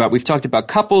talked about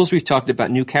couples, we've talked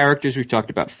about new characters, we've talked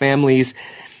about families.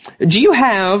 Do you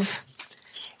have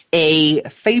a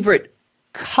favorite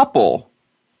couple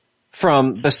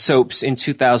from the soaps in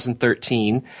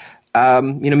 2013?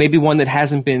 Maybe one that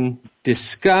hasn't been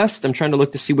discussed. I'm trying to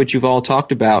look to see what you've all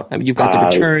talked about. I mean, you've got the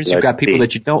returns, you've got people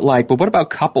that you don't like, but what about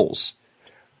couples?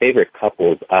 Favorite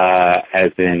couples,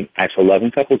 as in actual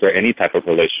loving couples or any type of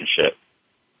relationship?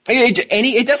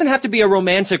 It doesn't have to be a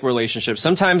romantic relationship.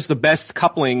 Sometimes the best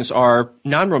couplings are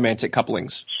non-romantic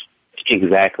couplings.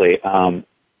 Exactly.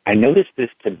 I noticed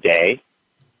this today,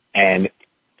 and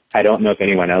I don't know if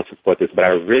anyone else has thought this, but I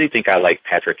really think I like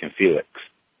Patrick and Felix.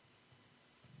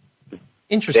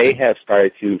 Interesting. They have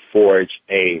started to forge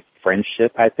a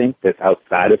friendship, I think, that's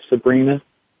outside of Sabrina.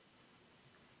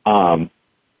 And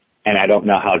I don't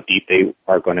know how deep they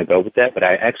are going to go with that, but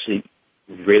I actually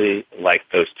really like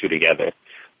those two together.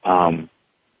 I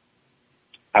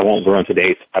won't ruin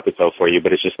today's episode for you,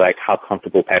 but it's just like how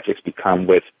comfortable Patrick's become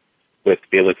with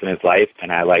Felix in his life,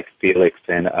 and I like Felix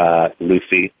and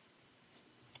Lucy.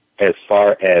 As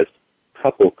far as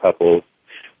couples,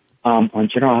 on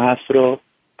General Hospital,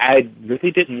 I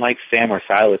really didn't like Sam or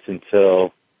Silas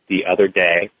until the other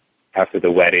day after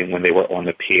the wedding when they were on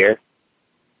the pier.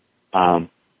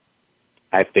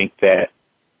 I think that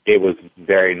it was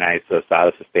very nice of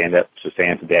Silas to stand up to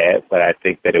Sam's dad, but I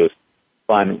think that it was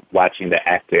fun watching the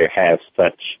actor have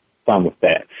such fun with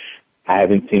that. I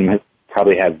haven't seen him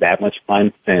probably have that much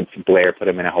fun since Blair put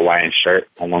him in a Hawaiian shirt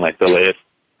on One Life to Live.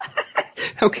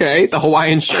 Okay, the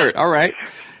Hawaiian shirt. All right.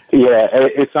 Yeah,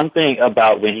 it's something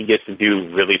about when he gets to do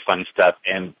really fun stuff,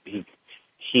 and he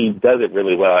does it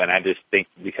really well, and I just think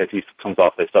because he comes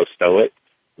off as so stoic,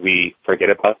 we forget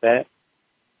about that.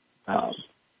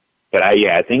 But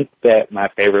I think that my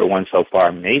favorite one so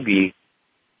far may be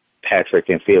Patrick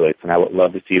and Felix, and I would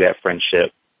love to see that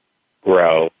friendship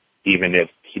grow, even if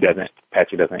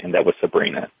Patrick doesn't end up with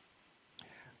Sabrina.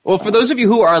 Well, for those of you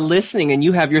who are listening and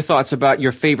you have your thoughts about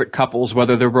your favorite couples,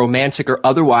 whether they're romantic or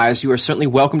otherwise, you are certainly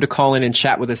welcome to call in and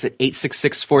chat with us at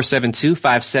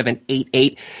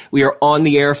 866-472-5788. We are on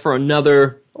the air for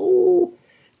another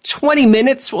 20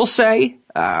 minutes, we'll say.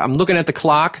 I'm looking at the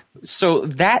clock. So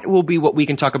that will be what we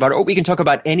can talk about, or we can talk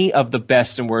about any of the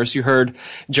best and worst. You heard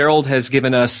Gerald has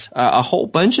given us a whole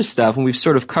bunch of stuff, and we've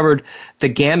sort of covered the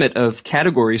gamut of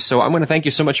categories. So I'm going to thank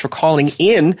you so much for calling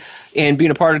in and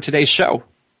being a part of today's show.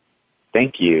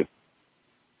 Thank you.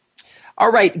 All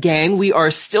right, gang, we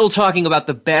are still talking about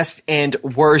the best and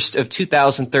worst of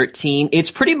 2013.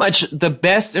 It's pretty much the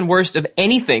best and worst of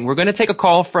anything. We're going to take a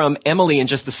call from Emily in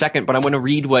just a second, but I want to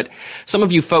read what some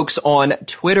of you folks on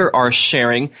Twitter are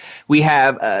sharing. We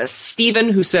have Stephen,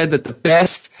 who said that the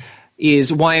best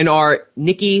is Y&R.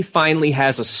 Nikki finally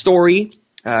has a story.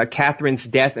 Catherine's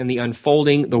death and the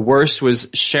unfolding. The worst was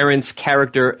Sharon's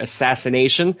character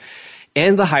assassination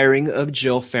and the hiring of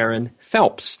Jill Farron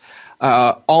Phelps.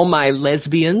 All My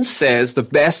Lesbians says the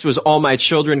best was All My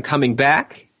Children coming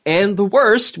back, and the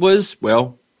worst was,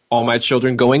 well, All My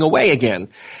Children going away again.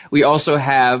 We also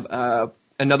have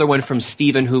another one from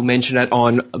Stephen who mentioned that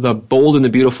on The Bold and the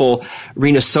Beautiful,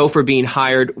 Rena Sofer being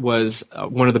hired was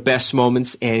one of the best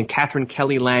moments, and Catherine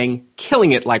Kelly Lang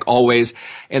killing it like always.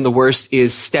 And the worst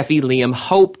is Steffi Liam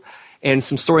Hope, and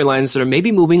some storylines that are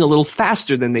maybe moving a little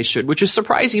faster than they should, which is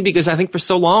surprising because I think for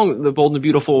so long The Bold and the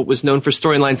Beautiful was known for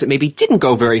storylines that maybe didn't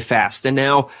go very fast, and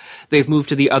now they've moved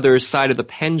to the other side of the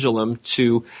pendulum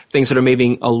to things that are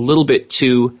maybe a little bit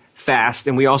too fast.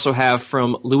 And we also have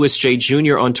from Louis J.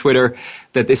 Jr. on Twitter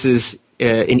that this is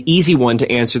an easy one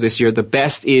to answer this year. The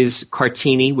best is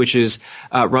Cartini, which is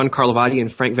Ron Carlivati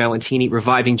and Frank Valentini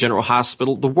reviving General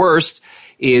Hospital. The worst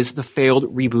is the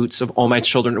failed reboots of All My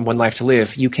Children and One Life to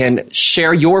Live. You can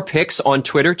share your picks on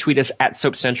Twitter. Tweet us at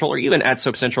Soap Central or even at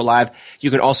Soap Central Live.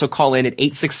 You can also call in at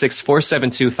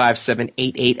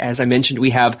 866-472-5788. As I mentioned,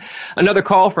 we have another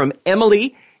call from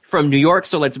Emily from New York.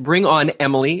 So let's bring on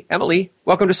Emily. Emily,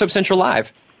 welcome to Soap Central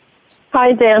Live.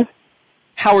 Hi, Dan.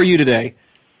 How are you today?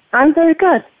 I'm very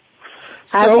good.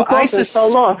 I haven't called in so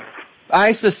long.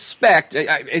 I suspect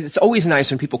it's always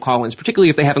nice when people call in, particularly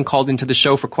if they haven't called into the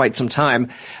show for quite some time.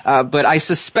 But I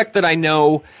suspect that I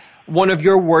know one of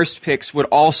your worst picks would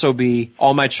also be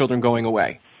All My Children Going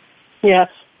Away. Yes,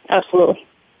 absolutely.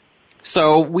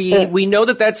 So we know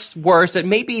that that's worse. It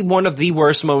may be one of the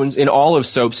worst moments in all of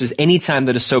soaps is any time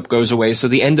that a soap goes away. So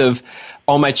the end of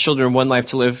All My Children, One Life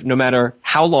to Live, no matter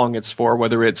how long it's for,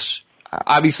 whether it's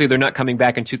obviously they're not coming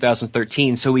back in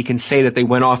 2013, so we can say that they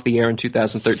went off the air in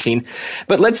 2013.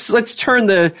 But let's turn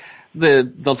the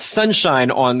sunshine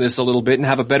on this a little bit and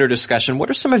have a better discussion. What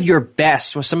are some of your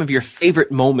best, or some of your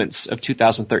favorite moments of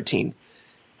 2013?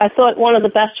 I thought one of the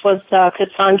best was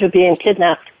Cassandra being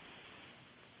kidnapped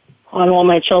on All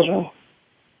My Children.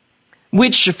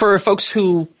 Which, for folks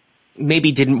who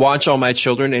maybe didn't watch All My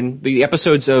Children, and the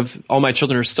episodes of All My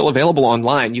Children are still available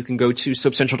online. You can go to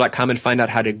soapcentral.com and find out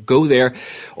how to go there,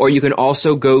 or you can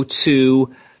also go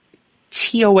to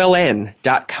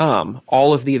TOLN.com.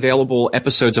 All of the available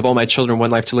episodes of All My Children, One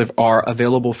Life to Live are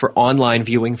available for online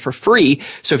viewing for free.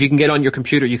 So if you can get on your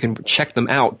computer, you can check them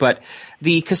out. But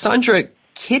the Cassandra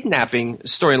kidnapping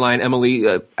storyline,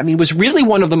 Emily, was really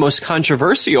one of the most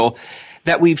controversial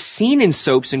that we've seen in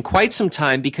soaps in quite some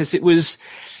time, because it was,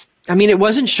 it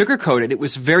wasn't sugarcoated. It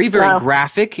was very, very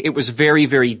graphic. It was very,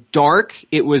 very dark.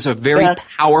 It was a very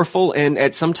powerful and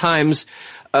at sometimes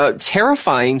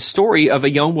terrifying story of a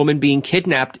young woman being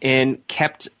kidnapped and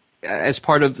kept as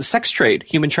part of the sex trade,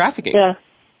 human trafficking. Yeah.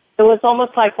 It was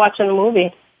almost like watching a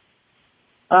movie.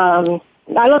 I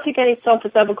don't think any soap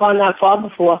has ever gone that far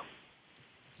before.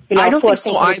 I don't think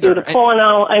so either. The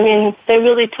porno, they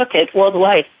really took it all the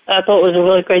way. I thought it was a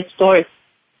really great story.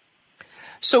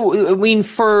 So,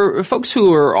 for folks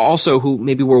who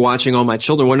maybe were watching All My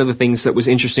Children, one of the things that was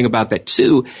interesting about that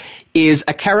too is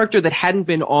a character that hadn't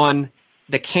been on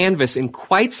the canvas in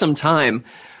quite some time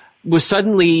was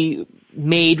suddenly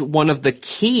made one of the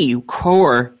key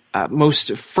core,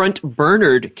 most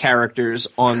front-burnered characters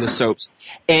on the soaps.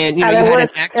 And, you had an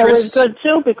actress. It was good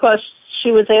too because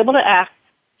she was able to act.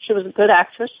 She was a good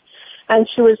actress, and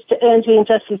she was Angie and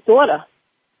Jesse's daughter.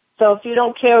 So if you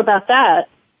don't care about that,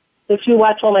 if you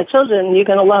watch All My Children, you're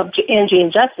going to love Angie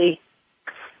and Jesse.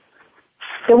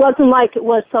 It wasn't like it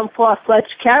was some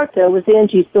far-fetched character. It was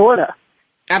Angie's daughter.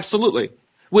 Absolutely.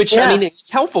 Which,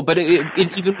 it's helpful, but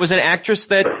it even was an actress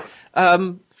that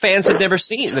fans had never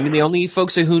seen. The only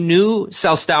folks who knew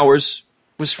Sal Stowers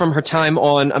was from her time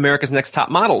on America's Next Top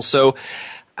Model. So,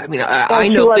 I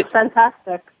know she was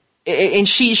fantastic. And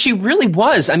she really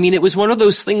was. It was one of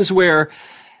those things where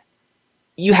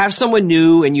you have someone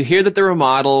new and you hear that they're a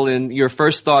model and your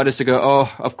first thought is to go,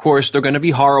 oh, of course, they're going to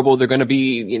be horrible. They're going to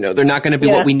be, they're not going to be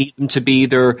what we need them to be.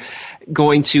 They're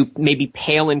going to maybe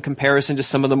pale in comparison to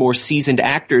some of the more seasoned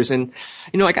actors. And,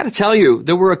 I got to tell you,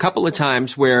 there were a couple of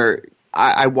times where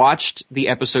I watched the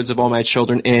episodes of All My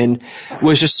Children and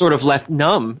was just sort of left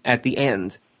numb at the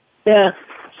end. Yeah.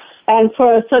 And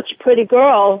for such a pretty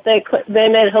girl, they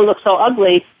made her look so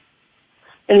ugly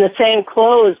in the same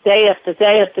clothes day after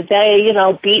day after day,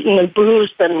 beaten and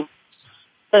bruised. And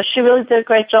so she really did a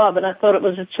great job. And I thought it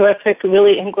was a terrific,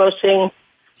 really engrossing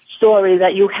story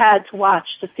that you had to watch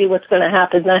to see what's going to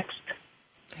happen next.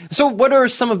 So what are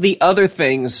some of the other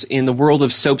things in the world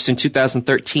of soaps in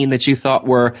 2013 that you thought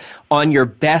were on your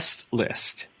best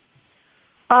list?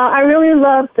 I really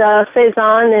loved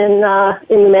Faison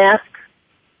in The Mask,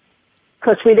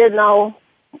 because we didn't know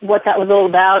what that was all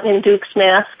about in Duke's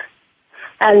mask.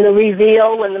 And the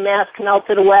reveal when the mask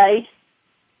melted away,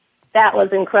 that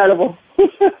was incredible.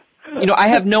 I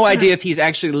have no idea if he's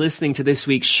actually listening to this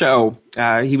week's show.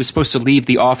 He was supposed to leave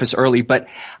the office early, but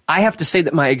I have to say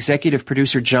that my executive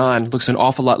producer, John, looks an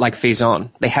awful lot like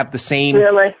Faison. They have the same...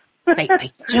 Really? They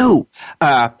do.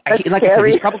 Like I said,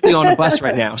 he's probably on a bus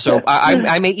right now. So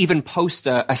I may even post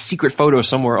a secret photo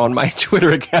somewhere on my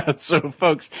Twitter account so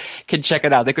folks can check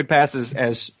it out. They could pass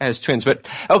as twins. But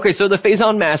okay, so the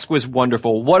Faison mask was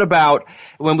wonderful. What about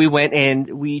when we went and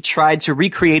we tried to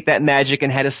recreate that magic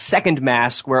and had a second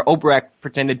mask where Obrecht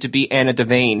pretended to be Anna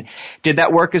Devane? Did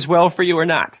that work as well for you or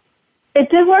not? It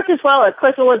did work as well. Of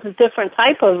course, it was a different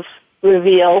type of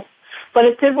reveal, but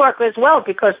it did work as well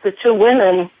because the two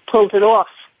women pulled it off.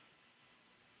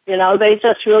 They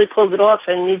just really pulled it off,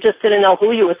 and you just didn't know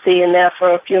who you were seeing there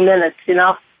for a few minutes, It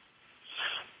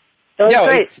was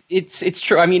great. It's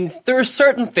true. There are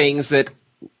certain things that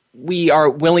we are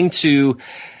willing to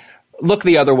look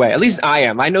the other way. At least I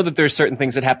am. I know that there's certain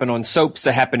things that happen on soaps,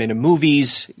 that happen in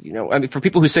movies. For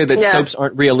people who say that soaps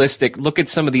aren't realistic, look at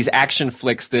some of these action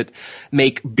flicks that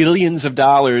make billions of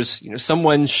dollars.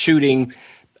 Someone's shooting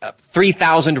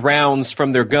 3,000 rounds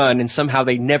from their gun, and somehow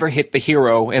they never hit the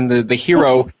hero, and the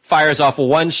hero fires off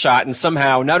one shot, and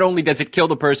somehow not only does it kill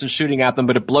the person shooting at them,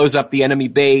 but it blows up the enemy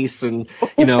base, and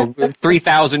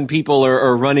 3,000 people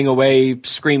are running away,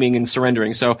 screaming and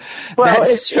surrendering. So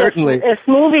that's certainly... If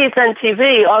movies and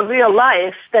TV are real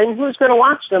life, then who's going to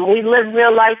watch them? We live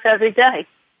real life every day.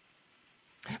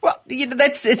 Well,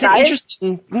 it's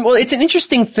an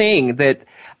interesting thing that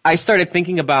I started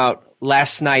thinking about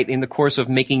last night in the course of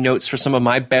making notes for some of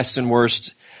my best and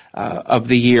worst of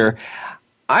the year.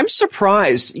 I'm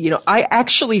surprised. I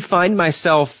actually find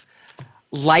myself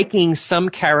liking some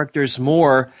characters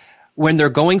more when they're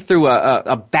going through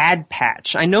a bad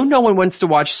patch. I know no one wants to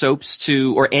watch soaps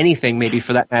or anything maybe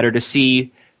for that matter, to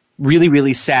see really,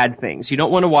 really sad things. You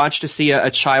don't want to watch to see a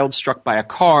child struck by a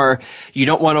car. You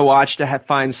don't want to watch to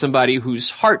find somebody whose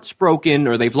heart's broken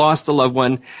or they've lost a loved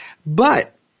one.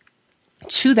 But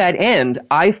to that end,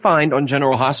 I find on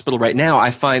General Hospital right now,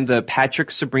 I find the Patrick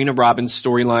Sabrina Robbins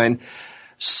storyline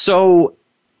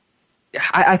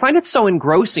I find it so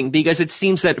engrossing, because it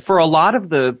seems that for a lot of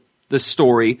the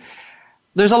story,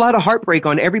 there's a lot of heartbreak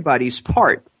on everybody's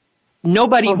part.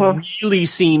 Nobody really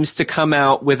seems to come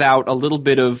out without a little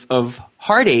bit of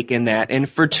heartache in that. And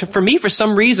for me, for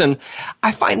some reason,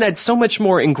 I find that so much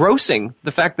more engrossing.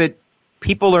 The fact that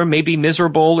people are maybe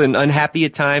miserable and unhappy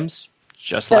at times,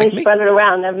 just like me. Spread it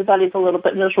around. Everybody's a little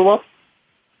bit miserable.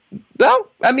 Well,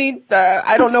 I mean,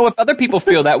 I don't know if other people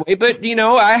feel that way, but,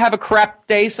 I have a crap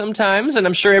day sometimes, and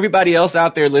I'm sure everybody else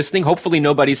out there listening, hopefully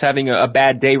nobody's having a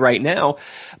bad day right now.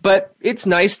 But it's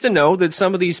nice to know that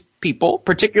some of these people,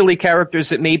 particularly characters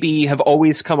that maybe have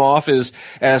always come off as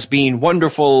being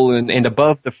wonderful and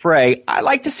above the fray, I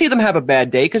like to see them have a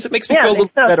bad day because it makes me feel a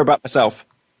little better about myself.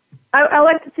 I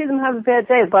like to see them have a bad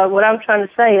day, but what I'm trying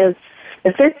to say is,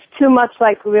 if it's too much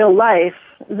like real life,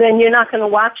 then you're not going to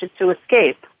watch it to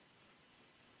escape.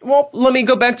 Well, let me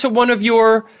go back to one of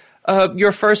your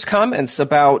first comments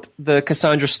about the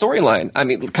Cassandra storyline. I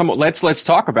mean, come on, let's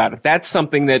talk about it. That's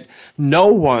something that no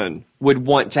one would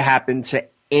want to happen to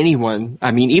anyone. I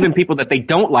mean, even people that they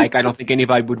don't like, I don't think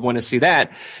anybody would want to see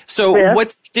that. So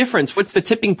What's the difference? What's the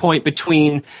tipping point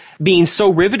between being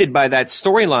so riveted by that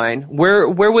storyline? Where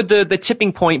would the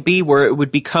tipping point be where it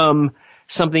would become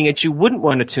something that you wouldn't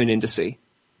want to tune in to see?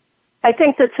 I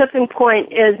think the tipping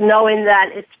point is knowing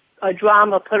that it's a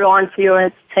drama put on for your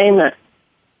entertainment.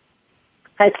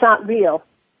 It's not real.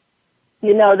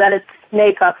 You know that it's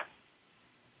makeup.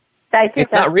 I think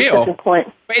it's not real. The tipping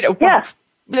point. Wait,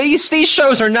 these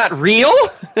shows are not real?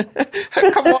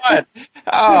 Come on.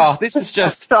 Oh, this is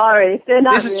just... Sorry, they're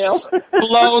not real. This has just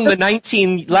blown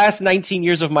the last 19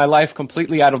 years of my life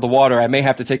completely out of the water. I may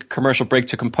have to take a commercial break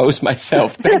to compose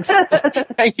myself.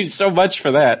 Thank you so much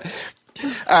for that.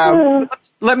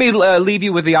 Let me leave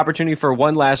you with the opportunity for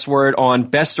one last word on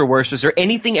best or worst. Is there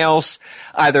anything else,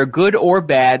 either good or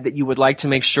bad, that you would like to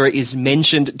make sure is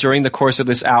mentioned during the course of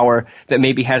this hour that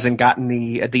maybe hasn't gotten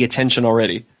the attention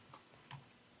already?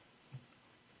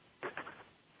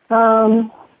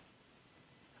 No,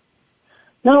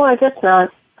 I guess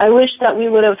not. I wish that we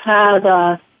would have had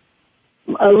a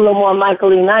little more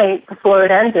Michael E. Knight before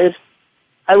it ended.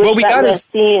 We got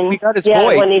his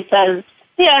voice. When he says,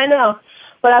 I know.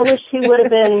 But I wish he would have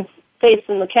been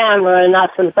facing the camera and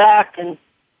not to the back. And,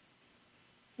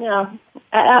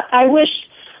 I wish,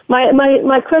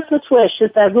 my Christmas wish is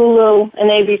that Hulu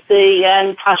and ABC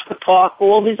and Prospect Park,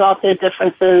 all these are their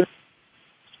differences,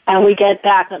 and we get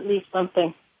back at least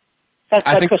something. That's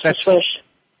my Christmas wish.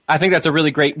 I think that's a really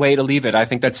great way to leave it. I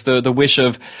think that's the wish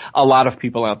of a lot of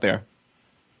people out there.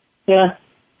 Yeah.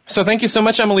 So thank you so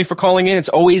much, Emily, for calling in. It's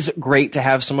always great to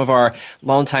have some of our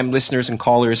longtime listeners and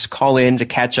callers call in to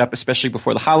catch up, especially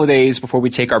before the holidays, before we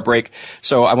take our break.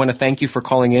 So I want to thank you for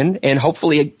calling in, and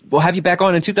hopefully we'll have you back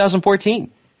on in 2014.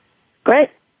 Great.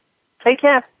 Take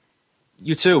care.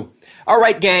 You too. All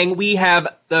right, gang, we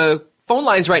have the phone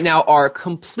lines right now are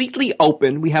completely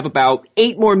open. We have about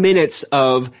 8 more minutes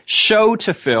of show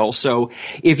to fill. So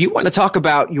if you want to talk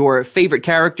about your favorite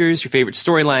characters, your favorite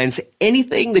storylines,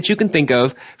 anything that you can think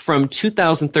of from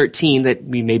 2013 that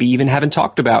we maybe even haven't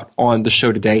talked about on the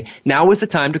show today, now is the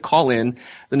time to call in.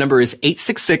 The number is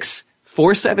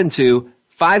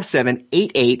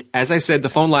 866-472-5788. As I said, the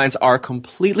phone lines are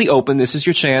completely open. This is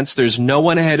your chance. There's no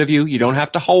one ahead of you. You don't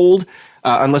have to hold.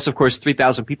 unless, of course,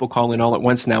 3,000 people call in all at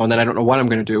once now, and then I don't know what I'm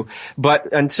going to do.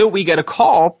 But until we get a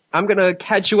call, I'm going to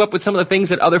catch you up with some of the things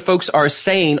that other folks are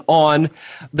saying on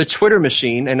the Twitter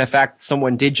machine. And in fact,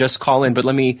 someone did just call in, but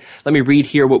let me read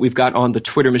here what we've got on the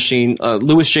Twitter machine.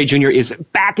 Louis J. Jr. is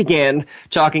back again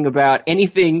talking about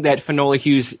anything that Finola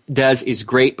Hughes does is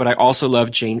great, but I also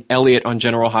love Jane Elliott on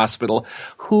General Hospital.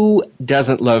 Who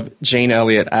doesn't love Jane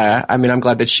Elliott? I'm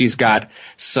glad that she's got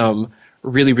some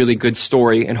really, really good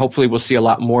story, and hopefully we'll see a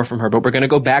lot more from her. But we're going to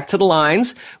go back to the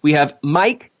lines. We have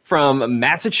Mike from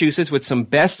Massachusetts with some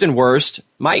best and worst.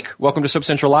 Mike, welcome to Soap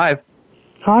Central Live.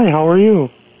 Hi, how are you?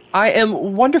 I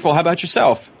am wonderful. How about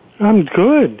yourself? I'm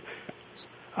good.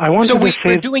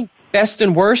 We're doing best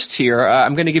and worst here.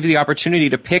 I'm going to give you the opportunity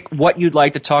to pick what you'd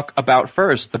like to talk about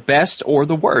first, the best or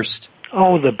the worst.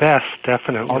 Oh, the best,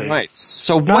 definitely. All right.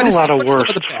 So not a lot of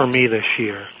worst for me this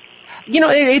year.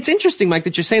 It's interesting, Mike,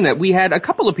 that you're saying that. We had a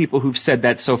couple of people who've said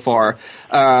that so far.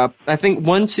 I think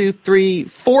 1, 2, 3,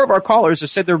 4 of our callers have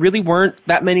said there really weren't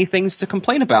that many things to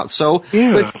complain about. So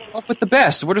Let's start off with the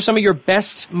best. What are some of your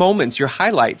best moments, your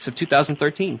highlights of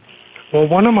 2013? Well,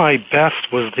 one of my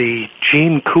best was the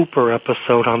Jean Cooper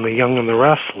episode on The Young and the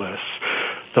Restless.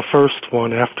 The first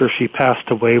one after she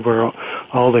passed away, where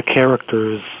all the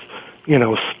characters,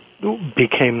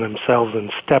 became themselves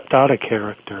and stepped out of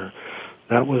character.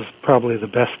 That was probably the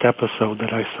best episode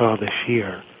that I saw this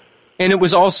year. And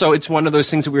it's one of those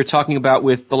things that we were talking about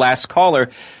with the last caller.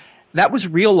 That was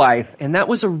real life, and that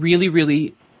was a really,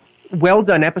 really well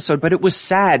done episode, but it was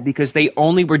sad because they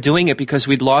only were doing it because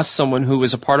we'd lost someone who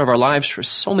was a part of our lives for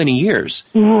so many years.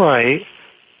 Right,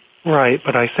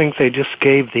 but I think they just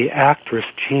gave the actress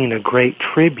Jean a great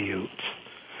tribute,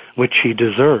 which she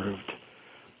deserved.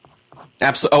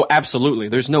 Absolutely.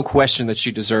 There's no question that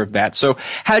she deserved that. So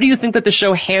how do you think that the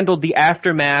show handled the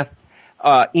aftermath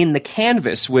in the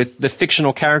canvas with the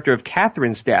fictional character of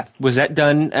Catherine's death? Was that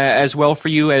done as well for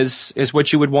you as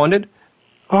what you would wanted?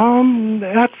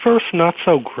 At first, not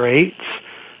so great,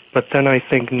 but then I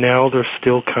think now they're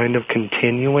still kind of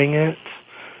continuing it.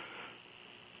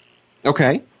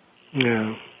 Okay.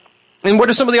 Yeah. And what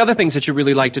are some of the other things that you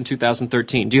really liked in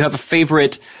 2013? Do you have a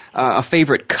favorite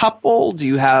couple? Do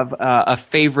you have a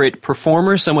favorite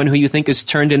performer, someone who you think has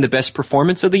turned in the best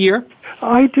performance of the year?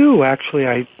 I do,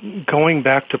 actually. Going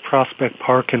back to Prospect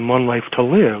Park and One Life to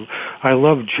Live, I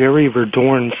love Jerry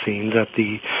Verdorn's scenes at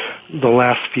the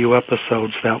last few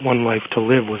episodes that One Life to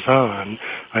Live was on.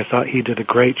 I thought he did a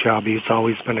great job. He's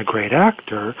always been a great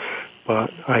actor, but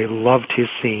I loved his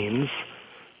scenes.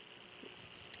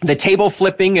 The table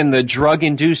flipping and the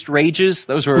drug-induced rages,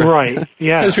 those were right.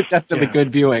 Yeah, those were definitely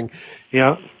good viewing.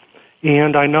 Yeah,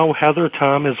 and I know Heather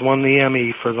Tom has won the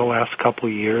Emmy for the last couple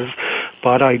of years,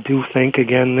 but I do think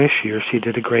again this year she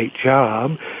did a great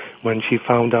job when she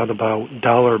found out about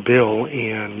Dollar Bill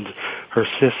and her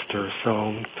sister.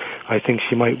 So I think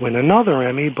she might win another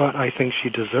Emmy, but I think she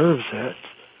deserves it.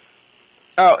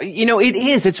 Oh, it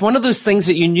is. It's one of those things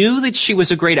that you knew that she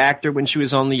was a great actor when she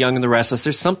was on The Young and the Restless.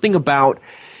 There's something about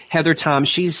Heather Tom.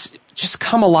 She's just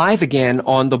come alive again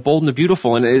on The Bold and the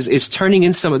Beautiful and is turning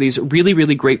in some of these really,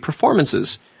 really great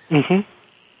performances. Mm-hmm.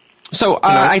 So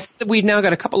I said we've now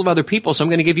got a couple of other people, so I'm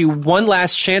going to give you one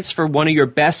last chance for one of your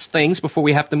best things before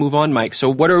we have to move on, Mike. So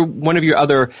what are one of your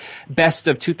other best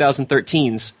of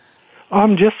 2013s?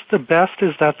 Just the best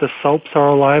is that the soaps are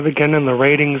alive again and the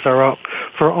ratings are up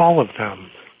for all of them.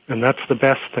 And that's the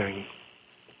best thing.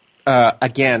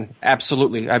 Again,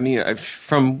 absolutely. I mean,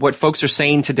 from what folks are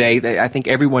saying today, I think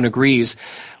everyone agrees.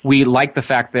 We like the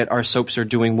fact that our soaps are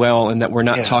doing well and that we're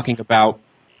not talking about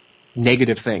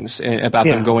negative things about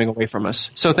them going away from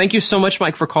us. So thank you so much,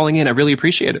 Mike, for calling in. I really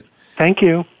appreciate it. Thank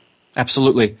you.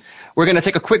 Absolutely. We're going to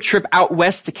take a quick trip out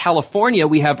west to California.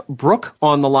 We have Brooke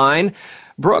on the line.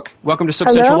 Brooke, welcome to Soap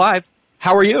Central Live.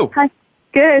 How are you? Hi.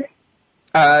 Good.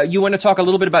 You want to talk a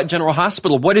little bit about General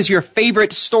Hospital. What is your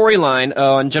favorite storyline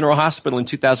on General Hospital in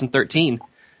 2013?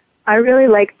 I really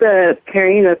like the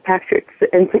pairing of Patrick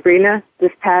and Sabrina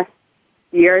this past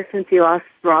year since he lost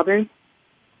Robin.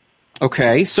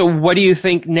 Okay, so what do you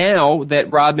think now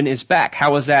that Robin is back?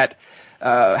 How's that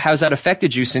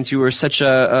affected you since you were such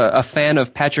a fan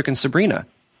of Patrick and Sabrina?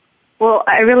 Well,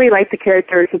 I really like the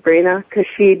character of Sabrina because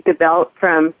she developed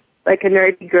from like a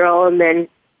nerdy girl and then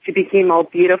she became all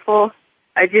beautiful.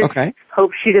 I just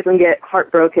hope she doesn't get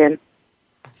heartbroken.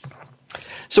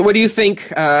 So what do you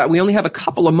think? We only have a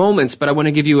couple of moments, but I want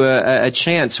to give you a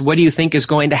chance. What do you think is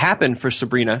going to happen for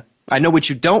Sabrina? I know what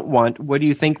you don't want. What do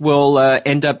you think will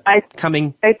end up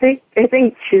coming? I think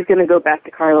she's going to go back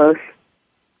to Carlos.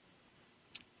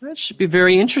 That should be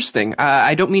very interesting.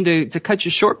 I don't mean to cut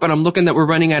you short, but I'm looking that we're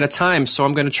running out of time, so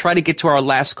I'm going to try to get to our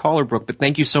last caller, Brooke. But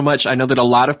thank you so much. I know that a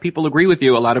lot of people agree with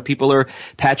you. A lot of people are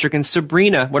Patrick and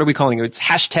Sabrina. What are we calling it? It's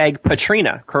hashtag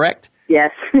Patrina, correct?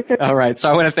 Yes. All right.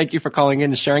 So I want to thank you for calling in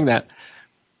and sharing that.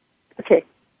 Okay.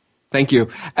 Thank you.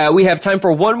 We have time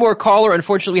for one more caller.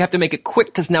 Unfortunately, we have to make it quick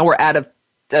because now we're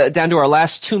down to our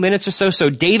last 2 minutes or so.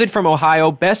 So David from Ohio,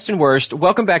 best and worst.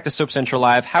 Welcome back to Soap Central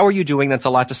Live. How are you doing? That's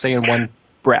a lot to say in one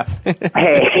breath.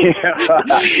 Hey,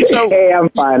 I'm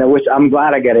fine. I'm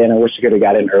glad I got in. I wish I could have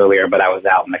got in earlier, but I was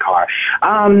out in the car.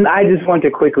 I just want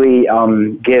to quickly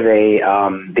give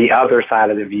the other side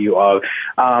of the view of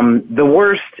the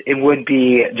worst. It would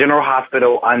be General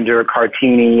Hospital under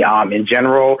Cartini in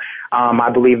general. I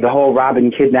believe the whole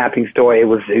Robin kidnapping story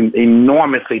was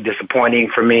enormously disappointing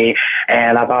for me,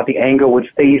 and I thought the angle with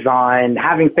Faison,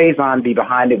 having Faison be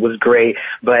behind it was great,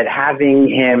 but having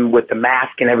him with the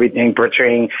mask and everything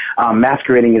portraying,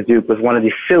 masquerading as Duke was one of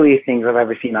the silliest things I've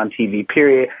ever seen on TV,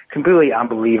 period. Completely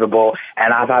unbelievable,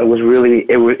 and I thought it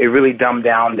really dumbed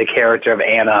down the character of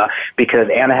Anna, because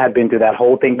Anna had been through that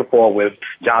whole thing before with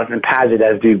Jonathan Paget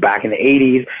as Duke back in the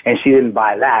 80s, and she didn't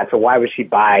buy that, so why would she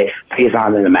buy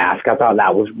Faison in the mask? I thought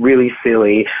that was really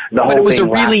silly. It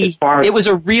was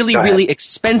a really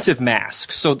expensive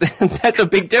mask, so that's a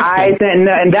big difference.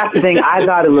 And that's the thing. I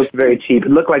thought it looked very cheap.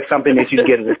 It looked like something that you'd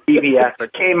get at a CVS or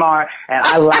Kmart, and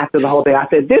I laughed at the whole thing. I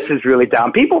said, "This is really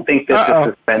dumb. People think this is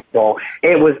suspenseful."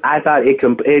 I thought it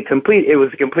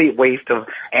was a complete waste of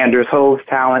Anders Hov's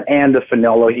talent and the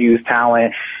Fenella Hughes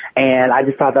talent. And I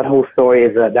just thought that whole story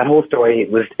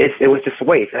was just a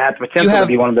waste. It had the potential to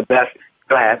be one of the best.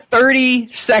 Go ahead. 30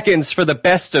 seconds for the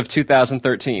best of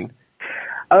 2013.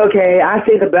 Okay, I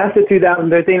say the best of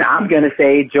 2013. I'm going to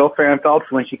say Jill Farren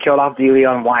Phelps when she killed off Delia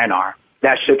on Weinar.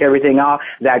 That shook everything off.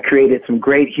 That created some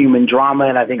great human drama,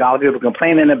 and I think all the people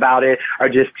complaining about it are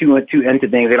just too into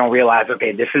things. They don't realize,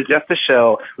 okay, this is just a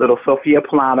show. Little Sophia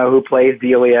Plano, who plays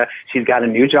Delia, she's got a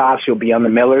new job. She'll be on the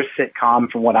Miller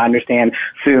sitcom, from what I understand,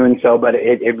 soon. So, but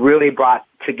it really brought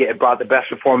the best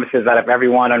performances out of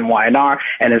everyone on YNR,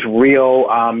 and it's real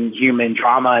human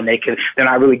drama, and they're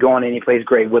not really going any place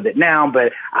great with it now,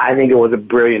 but I think it was a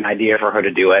brilliant idea for her to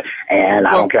do it, and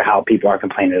I don't care how people are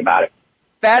complaining about it.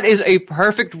 That is a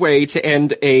perfect way to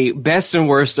end a best and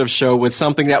worst of show with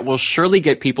something that will surely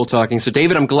get people talking. So,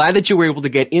 David, I'm glad that you were able to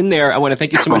get in there. I want to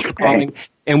thank you so much for calling.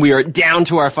 And we are down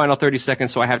to our final 30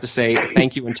 seconds, so I have to say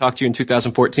thank you and talk to you in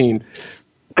 2014.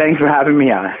 Thanks for having me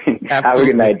on. Have a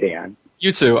good night, Dan.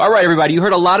 You too. All right, everybody. You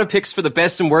heard a lot of picks for the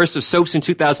best and worst of soaps in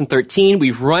 2013.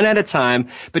 We've run out of time,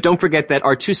 but don't forget that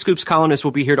our Two Scoops columnists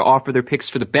will be here to offer their picks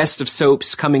for the best of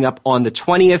soaps coming up on the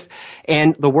 20th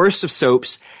and the worst of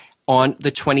soaps on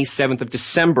the 27th of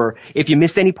December. If you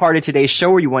missed any part of today's show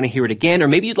or you want to hear it again, or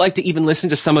maybe you'd like to even listen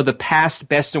to some of the past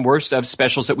best and worst of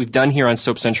specials that we've done here on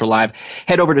Soap Central Live,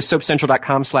 head over to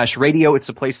soapcentral.com/radio. It's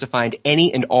a place to find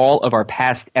any and all of our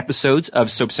past episodes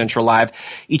of Soap Central Live.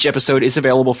 Each episode is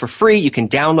available for free. You can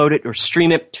download it or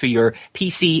stream it to your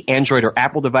PC, Android, or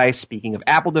Apple device. Speaking of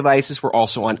Apple devices, we're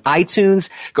also on iTunes.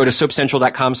 Go to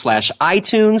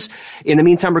soapcentral.com/iTunes. In the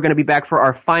meantime, we're going to be back for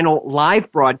our final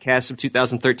live broadcast of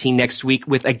 2013 next week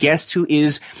with a guest who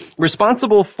is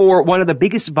responsible for one of the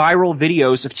biggest viral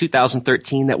videos of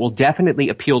 2013 that will definitely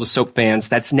appeal to soap fans.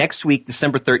 That's next week,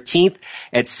 December 13th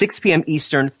at 6 p.m.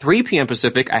 Eastern, 3 p.m.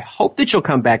 Pacific. I hope that you'll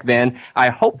come back then. I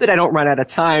hope that I don't run out of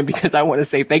time, because I want to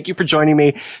say thank you for joining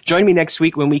me. Join me next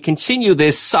week when we continue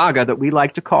this saga that we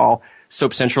like to call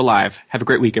Soap Central Live. Have a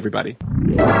great week, everybody.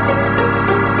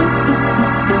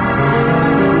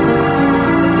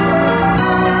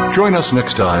 Join us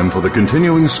next time for the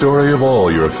continuing story of all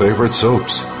your favorite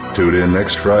soaps. Tune in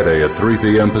next Friday at 3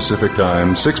 p.m. Pacific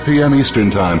Time, 6 p.m.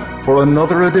 Eastern Time for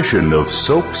another edition of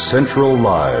Soap Central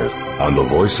Live on the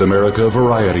Voice America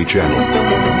Variety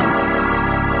Channel.